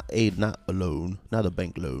 alone, not a loan, not a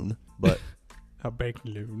bank loan, but a bank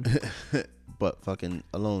loan, but fucking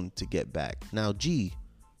alone to get back. Now, gee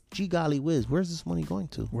golly whiz, where's this money going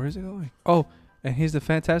to? Where is it going? Oh, and here's the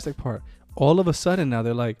fantastic part. All of a sudden now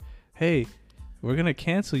they're like, hey, we're going to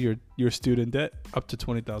cancel your student debt up to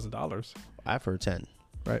 $20,000. I've heard 10.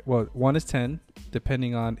 Right. Well, one is 10,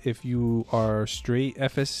 depending on if you are straight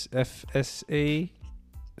FSA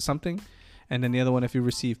something. And then the other one, if you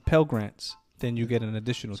receive Pell Grants, then you get an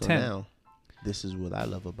additional 10. Now, this is what I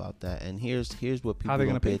love about that. And here's what people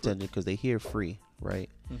don't pay attention because they hear free, right?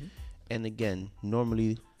 Mm-hmm. And again,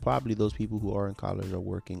 normally, probably those people who are in college are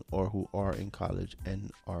working or who are in college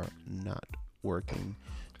and are not working.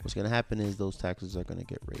 What's going to happen is those taxes are going to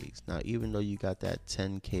get raised. Now, even though you got that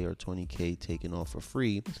 10K or 20K taken off for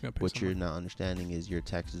free, what you're not understanding is your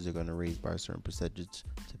taxes are going to raise by a certain percentage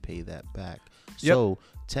to pay that back. Yep. So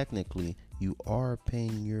technically, you are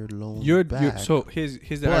paying your loan back. So here's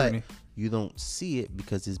the irony. You don't see it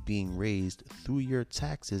because it's being raised through your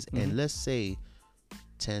taxes. Mm-hmm. And let's say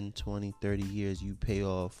 10, 20, 30 years, you pay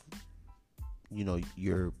off,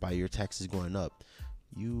 by your taxes going up.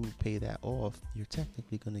 You pay that off, you're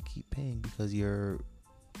technically going to keep paying because your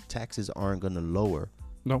taxes aren't going to lower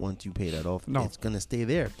once you pay that off. It's going to stay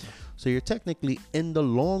there. So you're technically, in the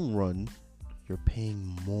long run, you're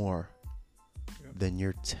paying more than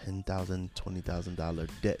your $10,000, $20,000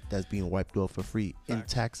 debt that's being wiped off for free in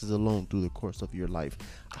taxes alone through the course of your life.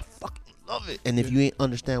 I fucking love it. And if you ain't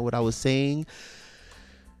understand what I was saying,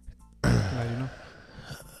 now you know.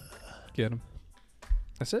 Get him.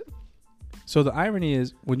 That's it. So the irony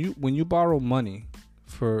is when you borrow money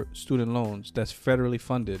for student loans that's federally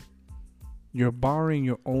funded, you're borrowing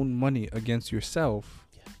your own money against yourself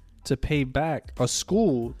to pay back a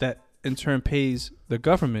school that in turn pays the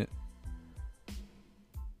government.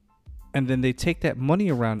 And then they take that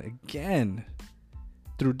money around again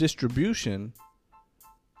through distribution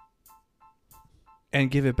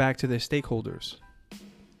and give it back to their stakeholders.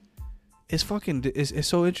 It's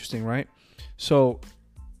so interesting, right? So,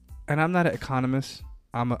 and I'm not an economist.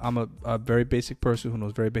 I'm a very basic person who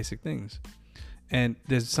knows very basic things. And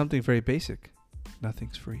there's something very basic.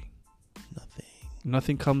 Nothing's free.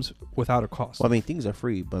 Nothing comes without a cost. Well, I mean, things are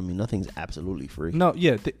free, but I mean, nothing's absolutely free. No,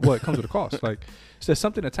 yeah. It comes with a cost. Like, so there's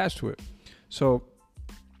something attached to it. So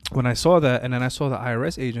when I saw that, and then I saw the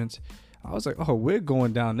IRS agents, I was like, oh, we're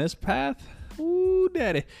going down this path. Ooh,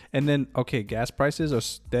 daddy. And then, okay, gas prices are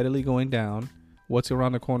steadily going down. What's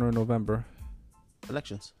around the corner in November?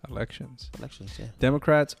 Elections, yeah.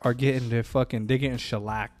 Democrats are getting they're getting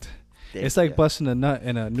shellacked. It's like busting a nut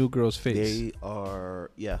in a new girl's face. They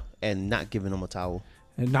are, and not giving them a towel.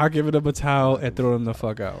 And throwing them the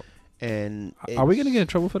fuck out. And are we going to get in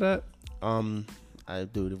trouble for that?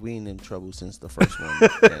 Dude, if we ain't in trouble since the first one,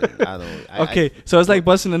 then I don't. So it's like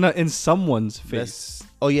busting a nut in someone's face.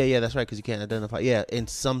 That's right, because you can't identify. Yeah, in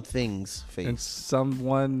some thing's face. In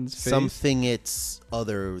someone's face. Something it's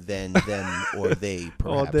other than them or they,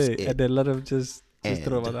 perhaps. All day, and then let them just throw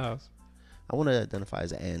them out of the house. I want to identify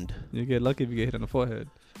as an and. You get lucky if you get hit on the forehead.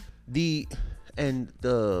 The thing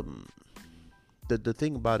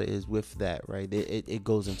about it is with that, right? It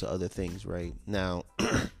goes into other things, right? Now,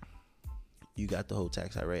 you got the whole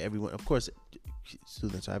tax side, right? Everyone, of course,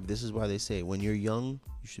 students. This is why they say when you're young,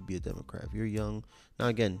 you should be a Democrat. If you're young, now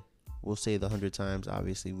again, we'll say the 100 times.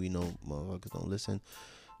 Obviously, we know motherfuckers don't listen.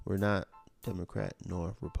 We're not Democrat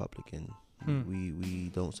nor Republican.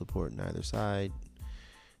 We don't support neither side.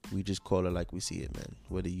 We just call it like we see it, man.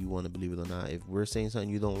 Whether you want to believe it or not. If we're saying something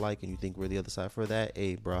you don't like and you think we're the other side for that,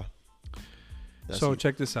 hey, bro. So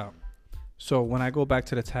check this out. So when I go back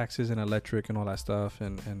to the taxes and electric and all that stuff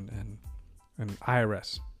and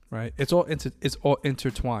IRS, right? It's all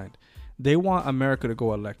intertwined. They want America to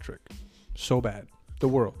go electric so bad. The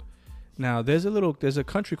world. Now there's a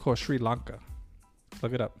country called Sri Lanka.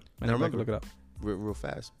 Look it up. Look it up. real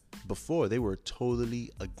fast. Before, they were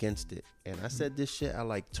totally against it. And I said this shit at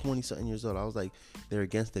like 20-something years old. I was like, they're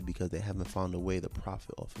against it because they haven't found a way to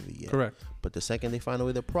profit off of it yet. Correct. But the second they find a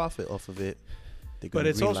way to profit off of it, they're going But to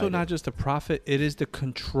it's also not just the profit. It is the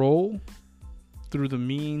control through the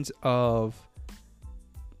means of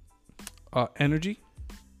energy,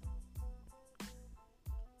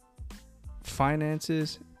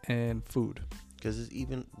 finances, and food. Because it's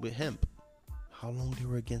even with hemp. How long they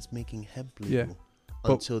were against making hemp legal? Yeah.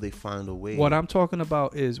 Until they find a way. What I'm talking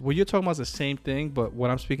about is, what you're talking about is the same thing, but what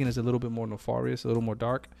I'm speaking is a little bit more nefarious, a little more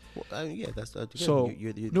dark. Well, I mean, yeah, that's again, so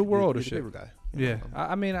you're New World you're shit. the paper guy.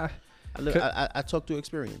 Yeah, I talk through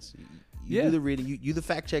experience. You do the reading. You the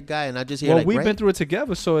fact check guy, and I just hear. Well, like, we've right? been through it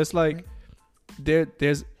together, so it's like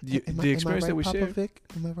there's the experience right, that we Papa share. Vic?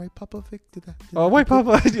 Am I right, Papa Vic? Oh, wait,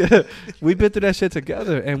 Papa. Yeah. We've been through that shit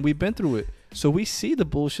together, and we've been through it, so we see the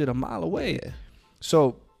bullshit a mile away. Yeah.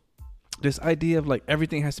 So this idea of like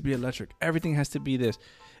everything has to be electric, everything has to be this,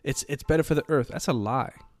 it's better for the earth. That's a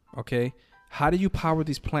lie. Okay, how do you power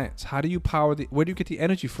these plants? How do you power where do you get the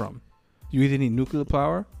energy from? You either need nuclear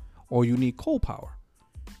power or you need coal power,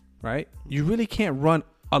 right? You really can't run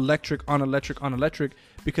electric on electric on electric,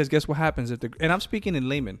 because guess what happens and I'm speaking in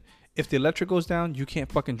layman, if the electric goes down, you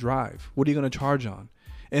can't fucking drive. What are you gonna charge on?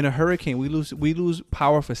 In a hurricane, we lose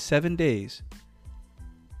power for 7 days.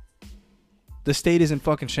 The state is in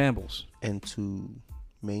fucking shambles. And to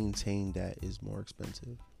maintain that is more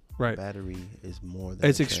expensive. Right. Battery is more than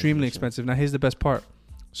it's extremely expensive. Now here's the best part.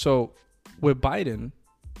 So with Biden,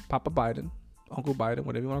 Papa Biden, Uncle Biden,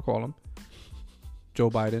 whatever you want to call him,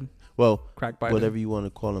 Joe Biden, well, Crack Biden, whatever you want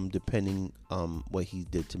to call him, depending what he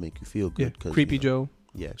did to make you feel good. Yeah. Creepy Joe.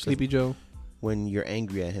 Yeah. Sleepy Joe. When you're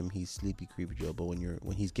angry at him, he's sleepy, creepy Joe. But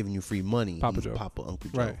when he's giving you free money, Papa he's Joe. Papa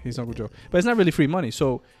Uncle Joe. Right. He's Uncle Joe. But it's not really free money.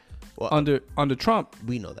 So under Trump,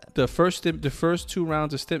 we know that the first 2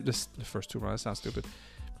 rounds of the first 2 rounds, that sounds stupid.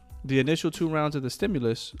 The initial 2 rounds of the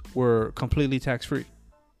stimulus were completely tax free.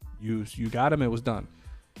 You got them, it was done.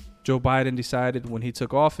 Joe Biden decided when he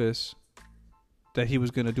took office that he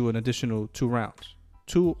was going to do an additional 2 rounds,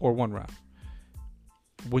 2 or 1 round.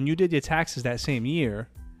 When you did your taxes that same year,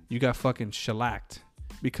 you got fucking shellacked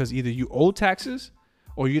because either you owed taxes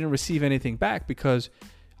or you didn't receive anything back, because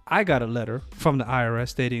I got a letter from the IRS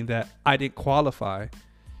stating that I didn't qualify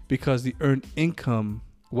because the earned income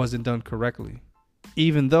wasn't done correctly,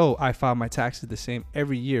 even though I filed my taxes the same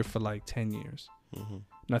every year for like 10 years. Mm-hmm.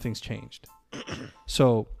 Nothing's changed.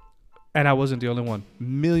 So, and I wasn't the only one.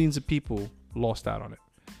 Millions of people lost out on it.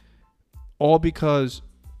 All because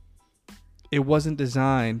it wasn't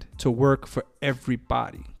designed to work for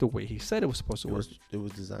everybody the way he said it was supposed to work. It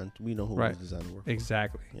was designed. We know who right. it was designed to work.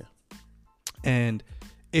 Exactly. For. Yeah. And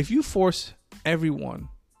if you force everyone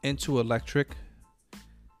into electric,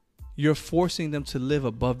 you're forcing them to live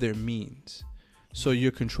above their means. So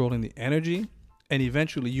you're controlling the energy, and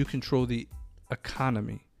eventually you control the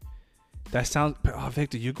economy. That sounds,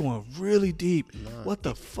 Victor, you're going really deep. Nah, what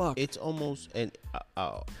the fuck? It's almost, and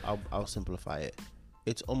I'll simplify it.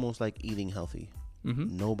 It's almost like eating healthy.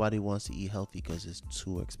 Mm-hmm. Nobody wants to eat healthy because it's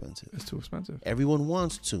too expensive. It's too expensive. Everyone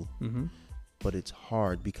wants to, mm-hmm. but it's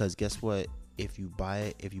hard because guess what? If you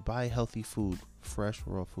buy healthy food, fresh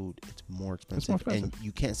raw food, it's more expensive, and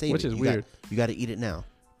you can't save Which it. is weird. You got to eat it now.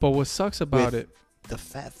 But what sucks about it, the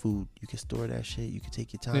fat food, you can store that shit. You can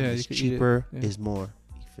take your time. Yeah, it's cheaper. It's more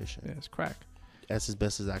efficient. Yeah, it's crack. That's as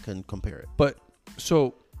best as I can compare it. But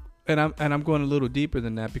so, and I'm going a little deeper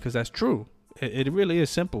than that because that's true. It really is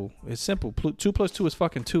simple. It's simple. 2 + 2 is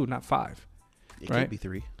fucking 2, not 5. It right? could be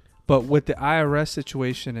 3. But with the IRS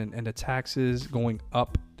situation and the taxes going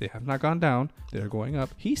up, they have not gone down. They're going up.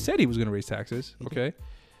 He said he was going to raise taxes. Okay,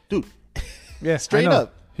 dude. Yeah, straight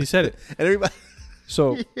up. He said it. And everybody.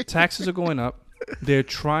 So taxes are going up. They're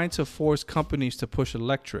trying to force companies to push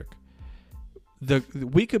electric.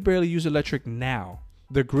 We could barely use electric now.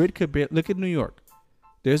 The grid could barely. Look at New York.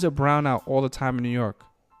 There's a brownout all the time in New York.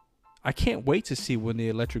 I can't wait to see when the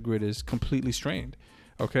electric grid is completely strained.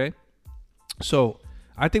 Okay, so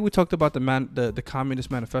I think we talked about the Communist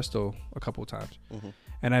Manifesto a couple of times, mm-hmm.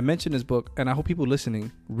 and I mentioned this book, and I hope people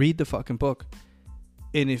listening read the fucking book.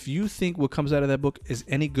 And if you think what comes out of that book is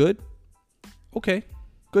any good, okay,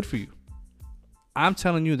 good for you. I'm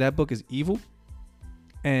telling you that book is evil,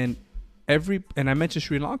 and I mentioned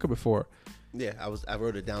Sri Lanka before. Yeah, I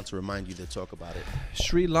wrote it down to remind you to talk about it.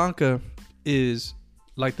 Sri Lanka is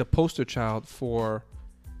like the poster child for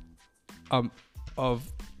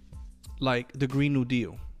of like the Green New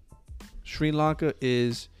Deal. Sri Lanka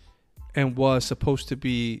is and was supposed to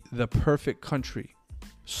be the perfect country.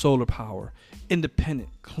 Solar power, independent,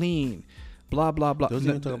 clean, blah blah blah. They was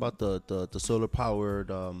even talking about the solar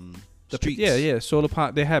powered streets. Yeah, solar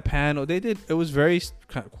power. They had panel. They did. It was very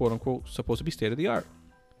quote unquote supposed to be state of the art.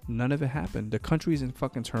 None of it happened. The country's in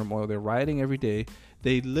fucking turmoil. They're rioting every day.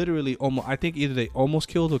 They literally almost. I think either they almost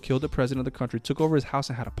killed or killed the president of the country. Took over his house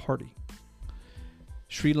and had a party.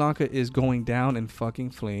 Sri Lanka is going down in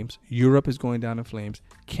fucking flames. Europe is going down in flames.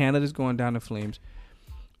 Canada's going down in flames.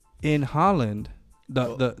 In Holland,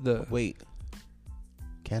 wait,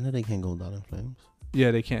 Canada can't go down in flames.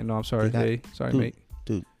 Yeah, they can't. No, I'm sorry. Mate.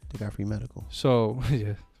 Dude, they got free medical. So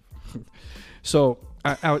yeah. So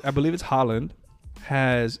I believe it's Holland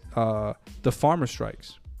has the farmer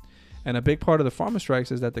strikes, and a big part of the farmer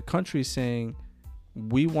strikes is that the country is saying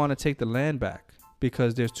we want to take the land back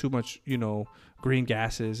because there's too much, green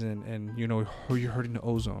gases and you're hurting the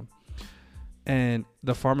ozone. And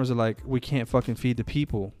the farmers are like, we can't fucking feed the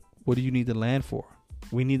people. What do you need the land for?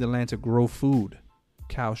 We need the land to grow food,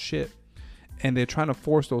 cow shit. And they're trying to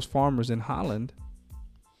force those farmers in Holland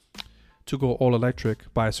to go all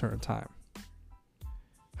electric by a certain time.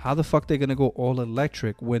 How the fuck they gonna go all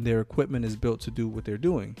electric when their equipment is built to do what they're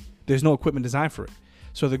doing? There's no equipment designed for it.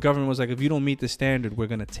 So the government was like, if you don't meet the standard, we're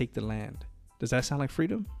gonna take the land. Does that sound like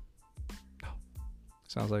freedom? No.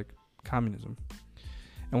 Sounds like communism.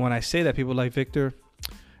 And when I say that, people are like, Victor,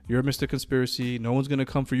 you're Mr. Conspiracy. No one's gonna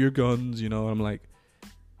come for your guns, I'm like,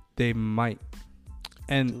 they might.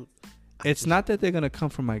 And it's not that they're gonna come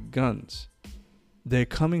for my guns. They're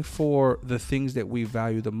coming for the things that we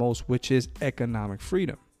value the most, which is economic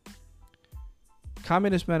freedom.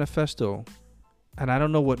 Communist Manifesto, and I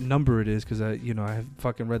don't know what number it is because I have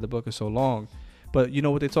fucking read the book for so long, but you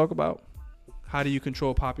know what they talk about? How do you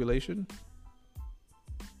control population?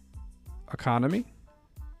 Economy.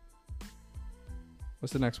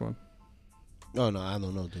 What's the next one? Oh no, I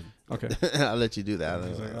don't know, dude. Okay, I'll let you do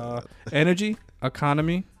that. Energy,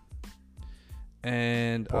 economy,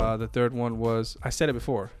 and the third one was, I said it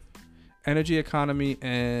before, energy, economy,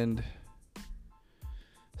 and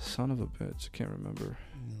son of a bitch, I can't remember.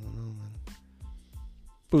 I don't know, man.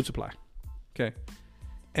 Food supply. Okay.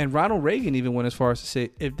 And Ronald Reagan even went as far as to say,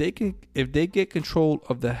 if they get control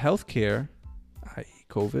of the healthcare, i.e.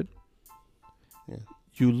 COVID,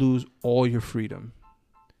 you lose all your freedom.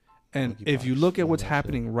 And if you look at what's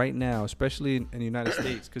happening right now, especially in the United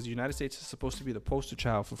States, because the United States is supposed to be the poster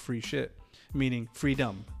child for free shit, meaning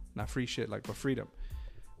freedom, not free shit, but freedom.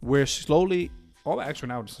 We're slowly, actually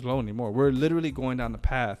now it's slow anymore. We're literally going down the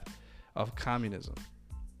path of communism.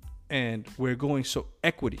 And we're going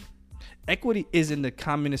equity. Equity is in the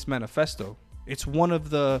Communist Manifesto. It's one of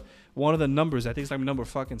the numbers. I think it's like number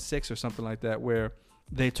fucking 6 or something like that, where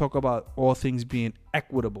they talk about all things being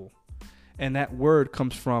equitable. And that word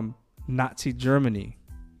comes from Nazi Germany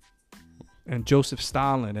and Joseph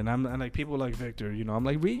Stalin. And I'm like, people like, Victor, I'm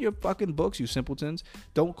like, read your fucking books, you simpletons.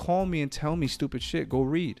 Don't call me and tell me stupid shit. Go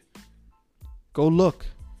read. Go look.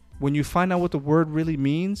 When you find out what the word really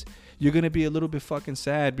means, you're going to be a little bit fucking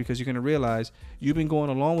sad because you're going to realize you've been going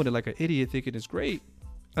along with it like an idiot thinking it's great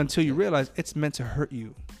until you realize it's meant to hurt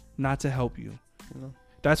you, not to help you.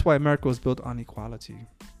 That's why America was built on equality,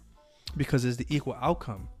 because it's the equal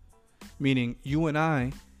outcome. Meaning you and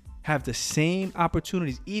I have the same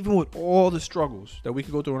opportunities, even with all the struggles that we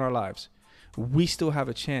could go through in our lives. We still have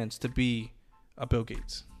a chance to be a Bill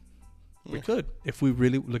Gates. Yeah. We could, if we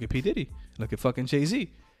really look at P. Diddy, look at fucking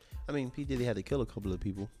Jay-Z. I mean, P. Diddy had to kill a couple of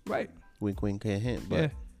people. Right. Wink, wink, can't hint. But yeah.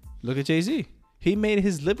 Look at Jay-Z. He made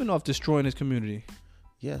his living off destroying his community.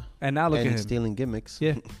 Yeah. And now look at him. Stealing gimmicks.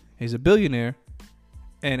 Yeah. He's a billionaire,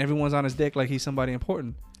 and everyone's on his dick like he's somebody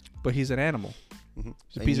important, but he's an animal. Mm-hmm.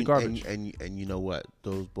 It's a piece of garbage. And you know what?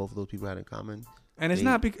 Both of those people had in common. And it's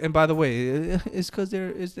not. And by the way, it's because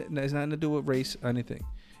it's nothing to do with race or anything.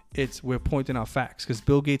 It's we're pointing out facts because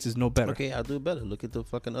Bill Gates is no better. Okay, I'll do it better. Look at the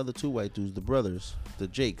fucking other two white dudes, the brothers, the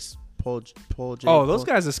Jakes, Paul J. Oh, those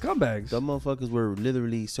guys are scumbags. The motherfuckers were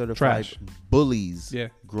literally certified bullies. Yeah.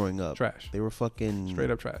 Growing up, trash. They were fucking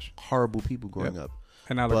straight up trash. Horrible people growing up.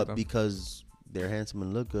 And now but because they're handsome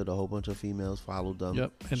and look good, a whole bunch of females followed them.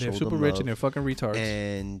 Yep. And they're super rich and they're fucking retards.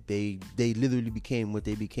 And they literally became what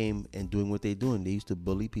they became and doing what they're doing. They used to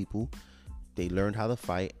bully people. They learned how to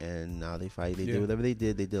fight, and now they fight. They did whatever they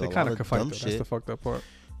did. They did a lot of dumb shit. That's the fucked up part.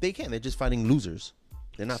 They can't. They're just fighting losers.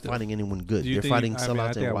 They're not fighting anyone good. They're fighting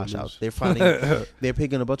sellouts and washouts. They're fighting. They're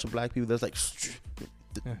picking a bunch of black people. That's like,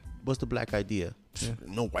 what's the black idea? Yeah.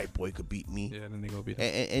 No white boy could beat me. Yeah, then they go beat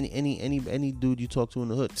him. Any dude you talk to in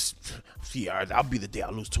the hood, yeah, I'll be the day I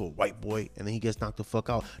lose to a white boy, and then he gets knocked the fuck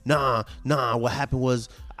out. Nah. What happened was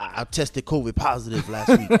I tested COVID positive last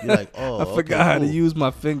week. You're like, oh, I forgot how to use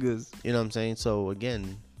my fingers. You know what I'm saying? So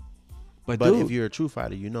again, But dude, if you're a true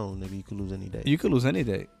fighter, nigga, you could lose any day. You could lose any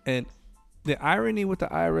day. And the irony with the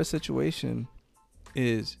IRS situation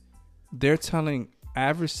is they're telling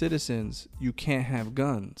average citizens you can't have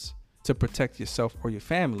guns to protect yourself or your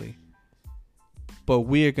family. But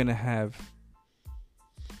we're going to have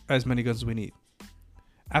as many guns as we need.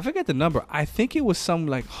 I forget the number. I think it was some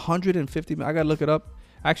like 150. I got to look it up.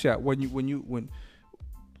 Actually, when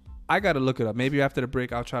I got to look it up. Maybe after the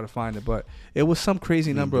break, I'll try to find it. But it was some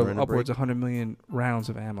crazy number of upwards of 100 million rounds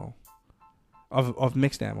of ammo. Of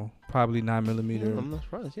mixed ammo, probably 9mm. Yeah, I'm not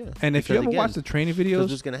surprised, yeah. And if you ever watch the training videos,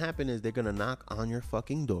 what's gonna happen is they're gonna knock on your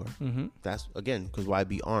fucking door. Mm-hmm. That's again because why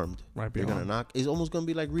be armed? They're gonna knock. It's almost gonna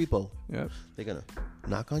be like repo. Yeah. They're gonna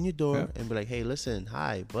knock on your door and be like, "Hey, listen,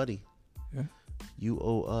 hi, buddy. Yeah. You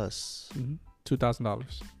owe us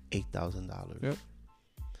 $2,000, $8,000. Yep.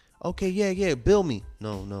 Okay, yeah. Bill me.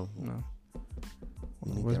 No.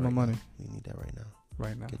 Where's my money? We need that right now.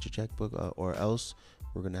 Right now. Get your checkbook, or else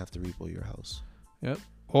we're gonna have to repo your house. Yep.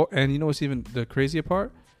 Oh, and you know what's even the crazier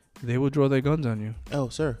part? They will draw their guns on you. Oh,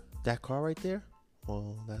 sir, that car right there.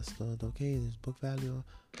 Well, that's okay. There's book value.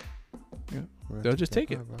 Yeah. They'll just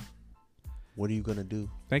take it. Bro. What are you gonna do?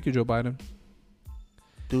 Thank you, Joe Biden.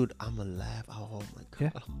 Dude, I'm gonna laugh. Oh my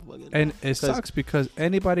god. Yeah. And it sucks because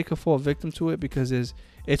anybody could fall victim to it because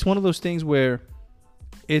it's one of those things where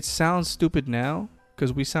it sounds stupid now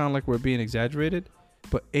because we sound like we're being exaggerated,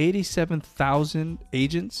 but 87,000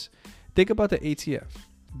 agents. Think about the ATF.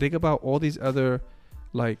 Think about all these other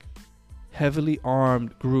like heavily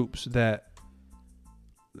armed groups that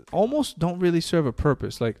almost don't really serve a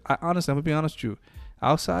purpose. Like honestly, I'm gonna be honest with you.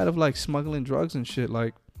 Outside of like smuggling drugs and shit,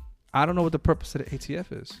 like I don't know what the purpose of the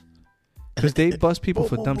ATF is. Because they bust people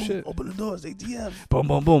for dumb shit. Open the doors, ATF. Boom,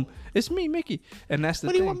 boom, boom. It's me, Mickey. And that's the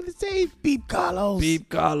thing. What do you want me to say? Beep Carlos. Beep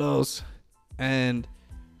Carlos. And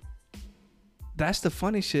that's the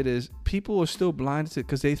funny shit is people are still blinded to it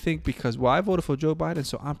because they think I voted for Joe Biden,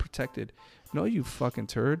 so I'm protected. No, you fucking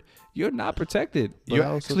turd. You're not protected.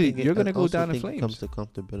 But You're going to go down in flames. It comes to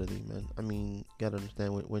comfortability, man. I mean, you got to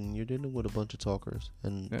understand when you're dealing with a bunch of talkers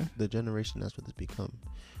and the generation, that's what it's become.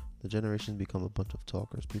 The generation become a bunch of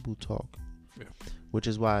talkers. People talk. Yeah. Which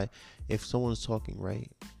is why if someone's talking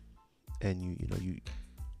right and you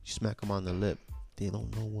smack them on the lip, they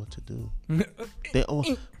don't know what to do. They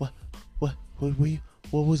what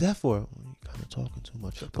was that for? Well, you're kind of talking too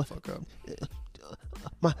much. Shut the fuck up.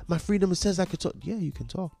 My freedom says I could talk. Yeah, you can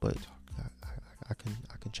talk, but I can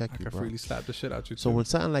check you, bro. I can freely slap the shit out you. So when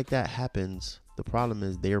something like that happens, the problem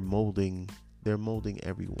is they're molding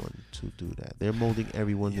everyone to do that. They're molding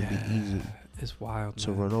everyone to be easy. It's wild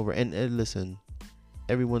to run over. And listen,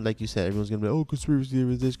 everyone, like you said, everyone's gonna be like, oh, conspiracy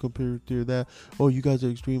theory is this, conspiracy theory that. Oh, you guys are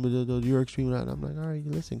extreme, you're extreme. And I'm like, all right,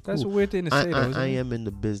 listen, cool. That's a weird thing to say, though, isn't I it? am in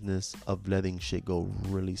the business of letting shit go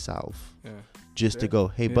really south. Yeah. Just to go,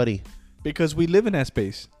 hey, buddy. Because we live in that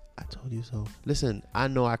space. I told you so. Listen, I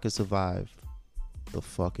know I could survive the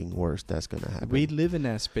fucking worst that's gonna happen. We live in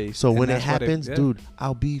that space. So when it happens, dude,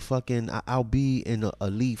 I'll be in a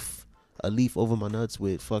leaf over my nuts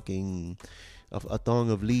with fucking a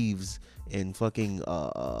thong of leaves and fucking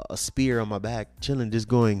a spear on my back, chilling, just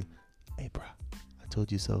going, hey, bro, I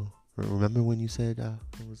told you so. Remember when you said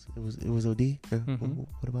it was OD?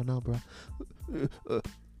 What about now, bro?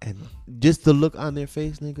 And just the look on their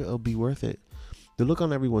face, nigga, it'll be worth it. The look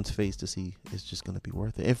on everyone's face to see is just going to be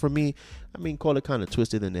worth it. And for me, I mean, call it kind of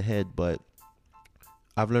twisted in the head, but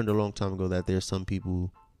I've learned a long time ago that there's some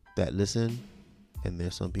people that listen and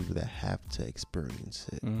there's some people that have to experience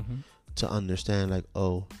it to understand, like,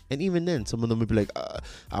 oh, and even then, some of them would be like,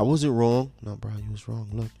 I wasn't wrong. No, bro, you was wrong.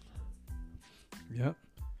 Look. Yep.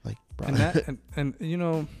 Like, bro. And that, and you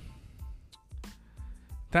know,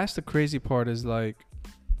 that's the crazy part is like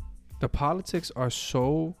the politics are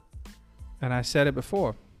so, and I said it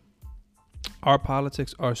before, our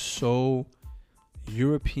politics are so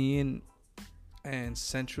European and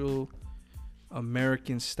Central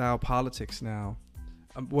American style politics now.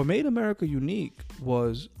 What made America unique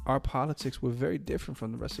was our politics were very different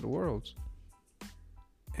from the rest of the world.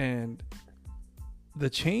 And the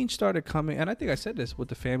change started coming, and I think I said this with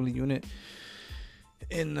the family unit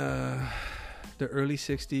in the early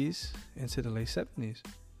 60s into the late 70s.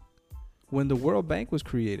 When the World Bank was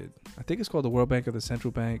created, I think it's called the World Bank or the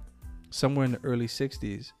Central Bank, somewhere in the early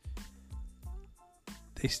 60s.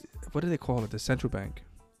 What do they call it? The Central Bank.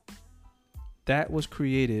 That was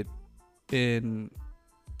created in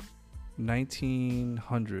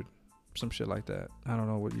 1900, some shit like that. I don't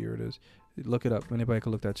know what year it is. Look it up. Anybody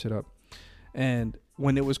can look that shit up. And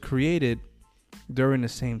when it was created, during the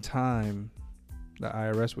same time, the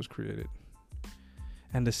IRS was created.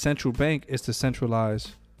 And the central bank is to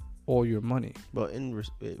centralize all your money. But in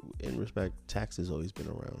respect, tax has always been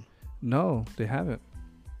around. No, they haven't.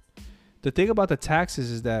 The thing about the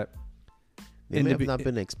taxes is that They may have not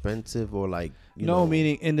been expensive or like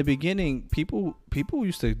meaning in the beginning, people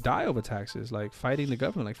used to die over taxes, like fighting the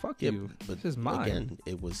government, like fuck you, but this is mine. Again,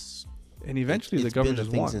 it was, and eventually the government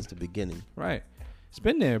just won since the beginning. Right, it's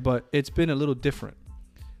been there, but it's been a little different.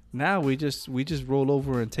 Now we just roll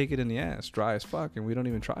over and take it in the ass, dry as fuck, and we don't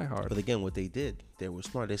even try hard. But again, what they did, they were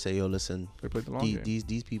smart. They say, yo, listen, they played the long game.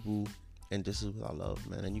 These people. And this is what I love,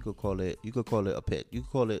 man. And you could call it a pit. You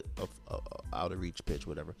could call it a out of reach pitch,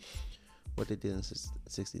 whatever. What they did in the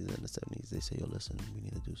 60s and the 70s, they say, yo, listen, we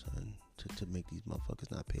need to do something to make these motherfuckers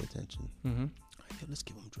not pay attention. Mm-hmm. Yo, let's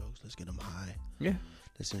give them drugs. Let's get them high. Yeah.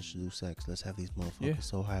 Let's introduce sex. Let's have these motherfuckers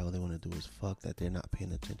so high. All they want to do is fuck that they're not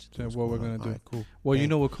paying attention to what we're going to do. Right, cool. Well, you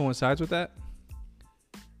know what coincides with that?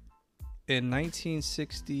 In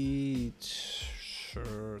 1962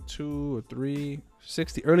 or 3,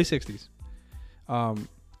 early 60s,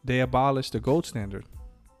 they abolished the gold standard.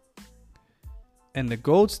 And the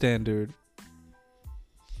gold standard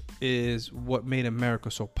is what made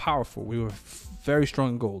America so powerful. We were very strong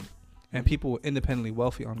in gold, and people were independently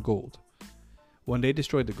wealthy on gold. When they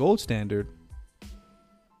destroyed the gold standard,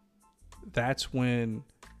 that's when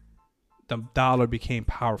the dollar became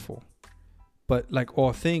powerful. But like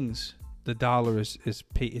all things, the dollar is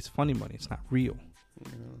it's funny money. It's not real.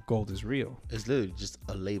 Yeah. Gold is real. It's literally just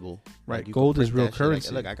a label. Right. Like gold is real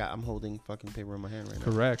currency. Look, I'm holding fucking paper in my hand right now.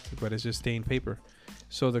 Correct. But it's just stained paper.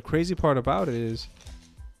 So the crazy part about it is,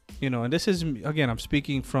 and this is, again, I'm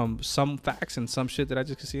speaking from some facts and some shit that I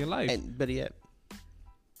just can see in life. And better yet,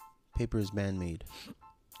 paper is man-made.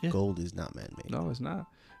 Yeah. Gold is not man-made. No, it's not.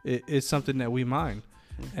 It's something that we mine.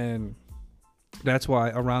 Mm-hmm. And that's why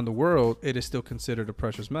around the world, it is still considered a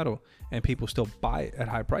precious metal. And people still buy it at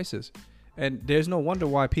high prices. And there's no wonder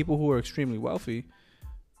why people who are extremely wealthy,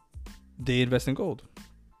 they invest in gold.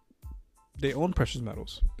 They own precious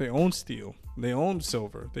metals. They own steel. They own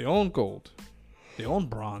silver. They own gold. They own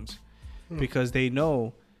bronze. Because they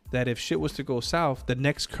know that if shit was to go south, the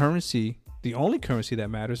next currency, the only currency that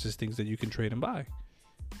matters is things that you can trade and buy.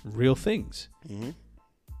 Real things. Mm-hmm.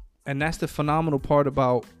 And that's the phenomenal part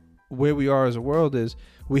about where we are as a world is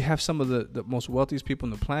we have some of the most wealthiest people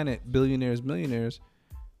on the planet, billionaires, millionaires.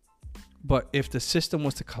 But if the system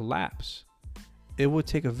was to collapse, it would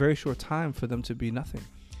take a very short time for them to be nothing.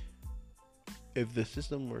 If the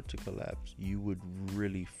system were to collapse, you would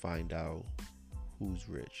really find out who's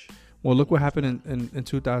rich. Well, look what happened in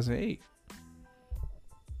 2008.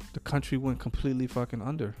 The country went completely fucking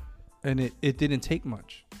under. And it didn't take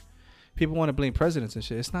much. People want to blame presidents and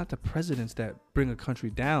shit. It's not the presidents that bring a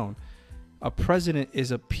country down. A president is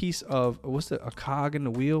a piece of a cog in the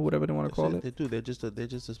wheel, whatever they want to call it. They do. They're just a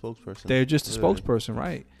spokesperson. They're just a spokesperson,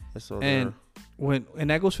 right? And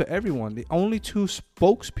that goes for everyone. The only two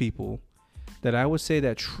spokespeople that I would say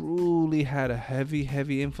that truly had a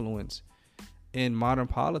heavy influence in modern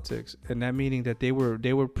politics, and that meaning that they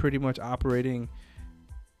were pretty much operating,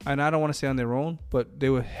 and I don't want to say on their own, but they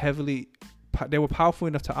were powerful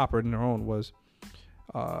enough to operate on their own, was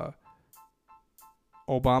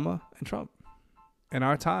Obama and Trump. In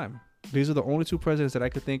our time, these are the only two presidents that I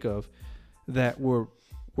could think of that were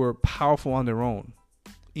powerful on their own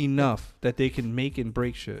enough that they can make and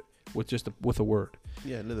break shit with a word.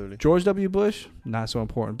 Yeah, literally. George W. Bush, not so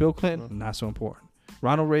important. Bill Clinton, not so important.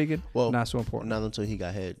 Ronald Reagan, not so important. Not until he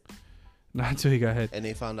got head. Not until he got head. And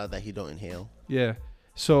they found out that he don't inhale. Yeah.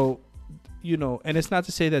 So, and it's not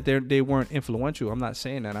to say that they weren't influential. I'm not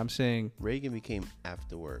saying that. I'm saying Reagan became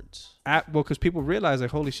afterwards. Because people realized,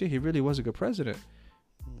 like, holy shit, he really was a good president.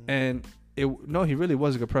 And he really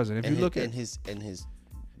was a good president. If you look at his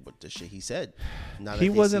what the shit he said, he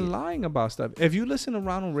wasn't lying about stuff. If you listen to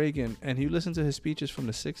Ronald Reagan and you listen to his speeches from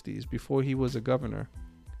the 60s before he was a governor,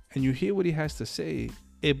 and you hear what he has to say,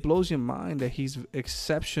 it blows your mind that he's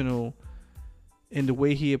exceptional in the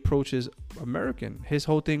way he approaches American. His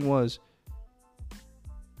whole thing was,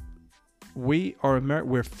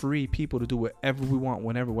 we're free people to do whatever we want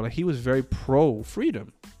whenever. Well, like, he was very pro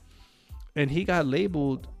freedom, and he got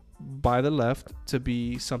labeled by the left to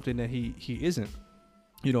be something that he isn't.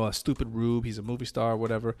 A stupid rube. He's a movie star,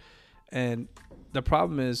 whatever. And the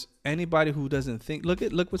problem is, anybody who doesn't think, look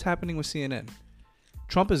what's happening with CNN.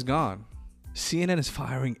 Trump is gone. CNN is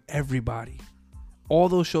firing everybody. All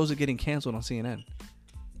those shows are getting canceled on CNN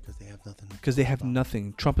because they have nothing. Because they have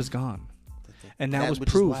nothing. Trump is gone. And that was which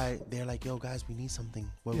proof. Is why they're like, yo, guys, we need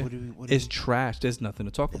something. It's trash. There's nothing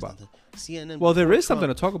to talk about. CNN. Well, there is something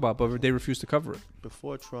to talk about, but they refuse to cover it.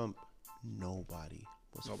 Before Trump, nobody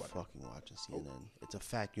was fucking watching CNN. It's a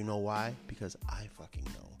fact. You know why? Because I fucking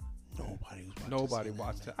know. Nobody was watching Nobody CNN,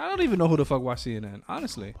 watched man. it. I don't even know who the fuck watched CNN.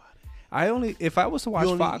 Honestly, if I was to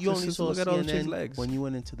watch Fox, You it's only just saw look at all the CNN chicks' legs. when you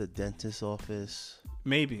went into the dentist's office.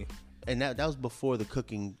 Maybe And that was before the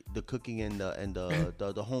cooking and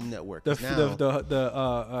the home network. the 'Cause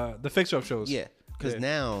now, the fixer up shows. yeah, because Yeah.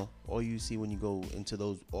 now all you see when you go into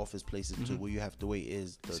those office places to where you have to wait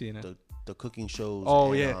is CNN. the cooking shows.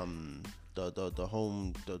 Oh, and, yeah. The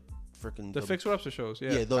home freaking The fixer ups shows.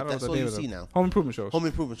 Yeah, yeah. I don't know That's the all name you of them. see now. Home improvement shows. Home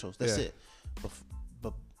improvement shows. That's Yeah. it.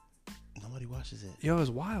 But nobody watches it. Yo, it's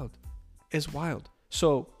wild. It's wild.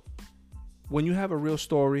 So when you have a real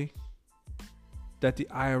story that the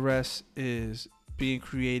IRS is being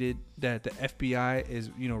created, that the FBI is,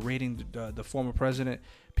 raiding the former president,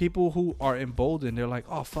 people who are emboldened, they're like,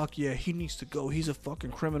 oh, fuck yeah, he needs to go. He's a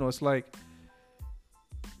fucking criminal. It's like,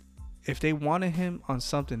 if they wanted him on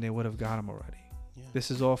something, they would have got him already. Yeah. This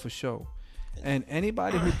is all for show. And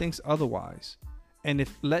anybody who thinks otherwise, and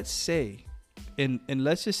if let's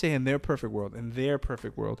just say in their perfect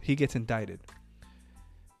world, he gets indicted.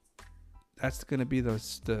 That's gonna be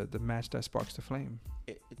the match that sparks the flame.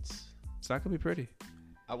 It's not gonna be pretty.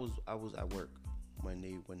 I was at work when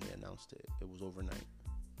they announced it. It was overnight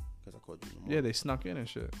because I called you in the morning. Yeah, they snuck in and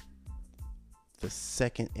shit. The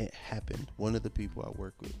second it happened, one of the people I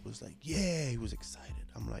work with was like, "Yeah," he was excited.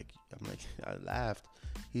 I'm like, I laughed.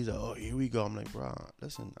 He's like, "Oh, here we go." I'm like, "Bro,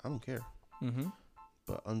 listen, I don't care,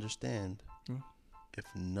 but understand, if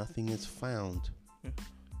nothing is found,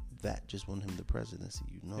 that just won him the presidency.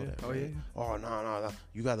 You know that, right? Yeah. Oh no,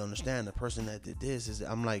 you gotta understand the person that did this is."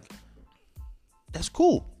 I'm like, that's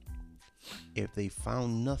cool. If they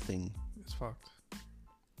found nothing, It's fucked.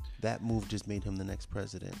 that move just made him the next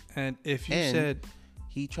president. And if you said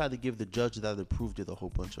he tried to give the judge that approved it a whole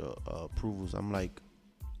bunch of approvals, I'm like,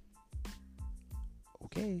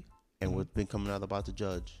 okay. And what's been coming out about the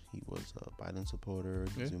judge? He was a Biden supporter.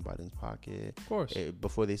 He was in Biden's pocket. Of course.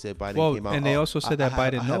 Before they said Biden came out, and they also said that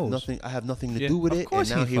Biden knows. I have nothing to do with it.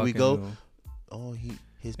 Course, and now here we go. Knew. Oh,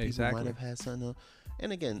 his people might have had something.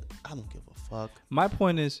 And again, I don't give a fuck. My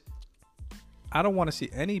point is, I don't want to see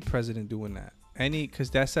any president doing that. Because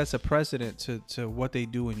that sets a precedent to what they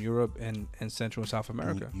do in Europe and Central and South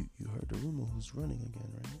America. You heard the rumor who's running again,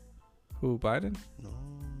 right? Who, Biden? No.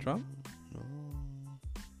 Trump? No.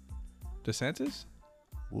 DeSantis?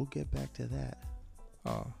 We'll get back to that.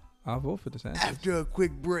 Oh, I'll vote for DeSantis. After a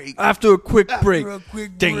quick break. After a quick break. After a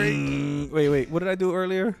quick Ding. break. Wait. What did I do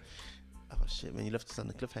earlier? Oh, shit, man. You left us on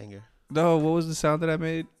the cliffhanger. No, what was the sound that I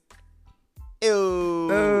made? Ew.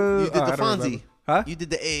 You did the Fonzie. Huh? You did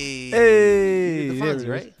the A. Hey. You did the Fonzie,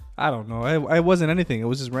 right? I don't know. I wasn't anything. It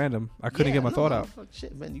was just random. I couldn't get my thought out.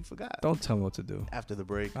 Shit, man. You forgot. Don't tell me what to do. After the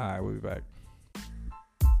break. All right, we'll be back.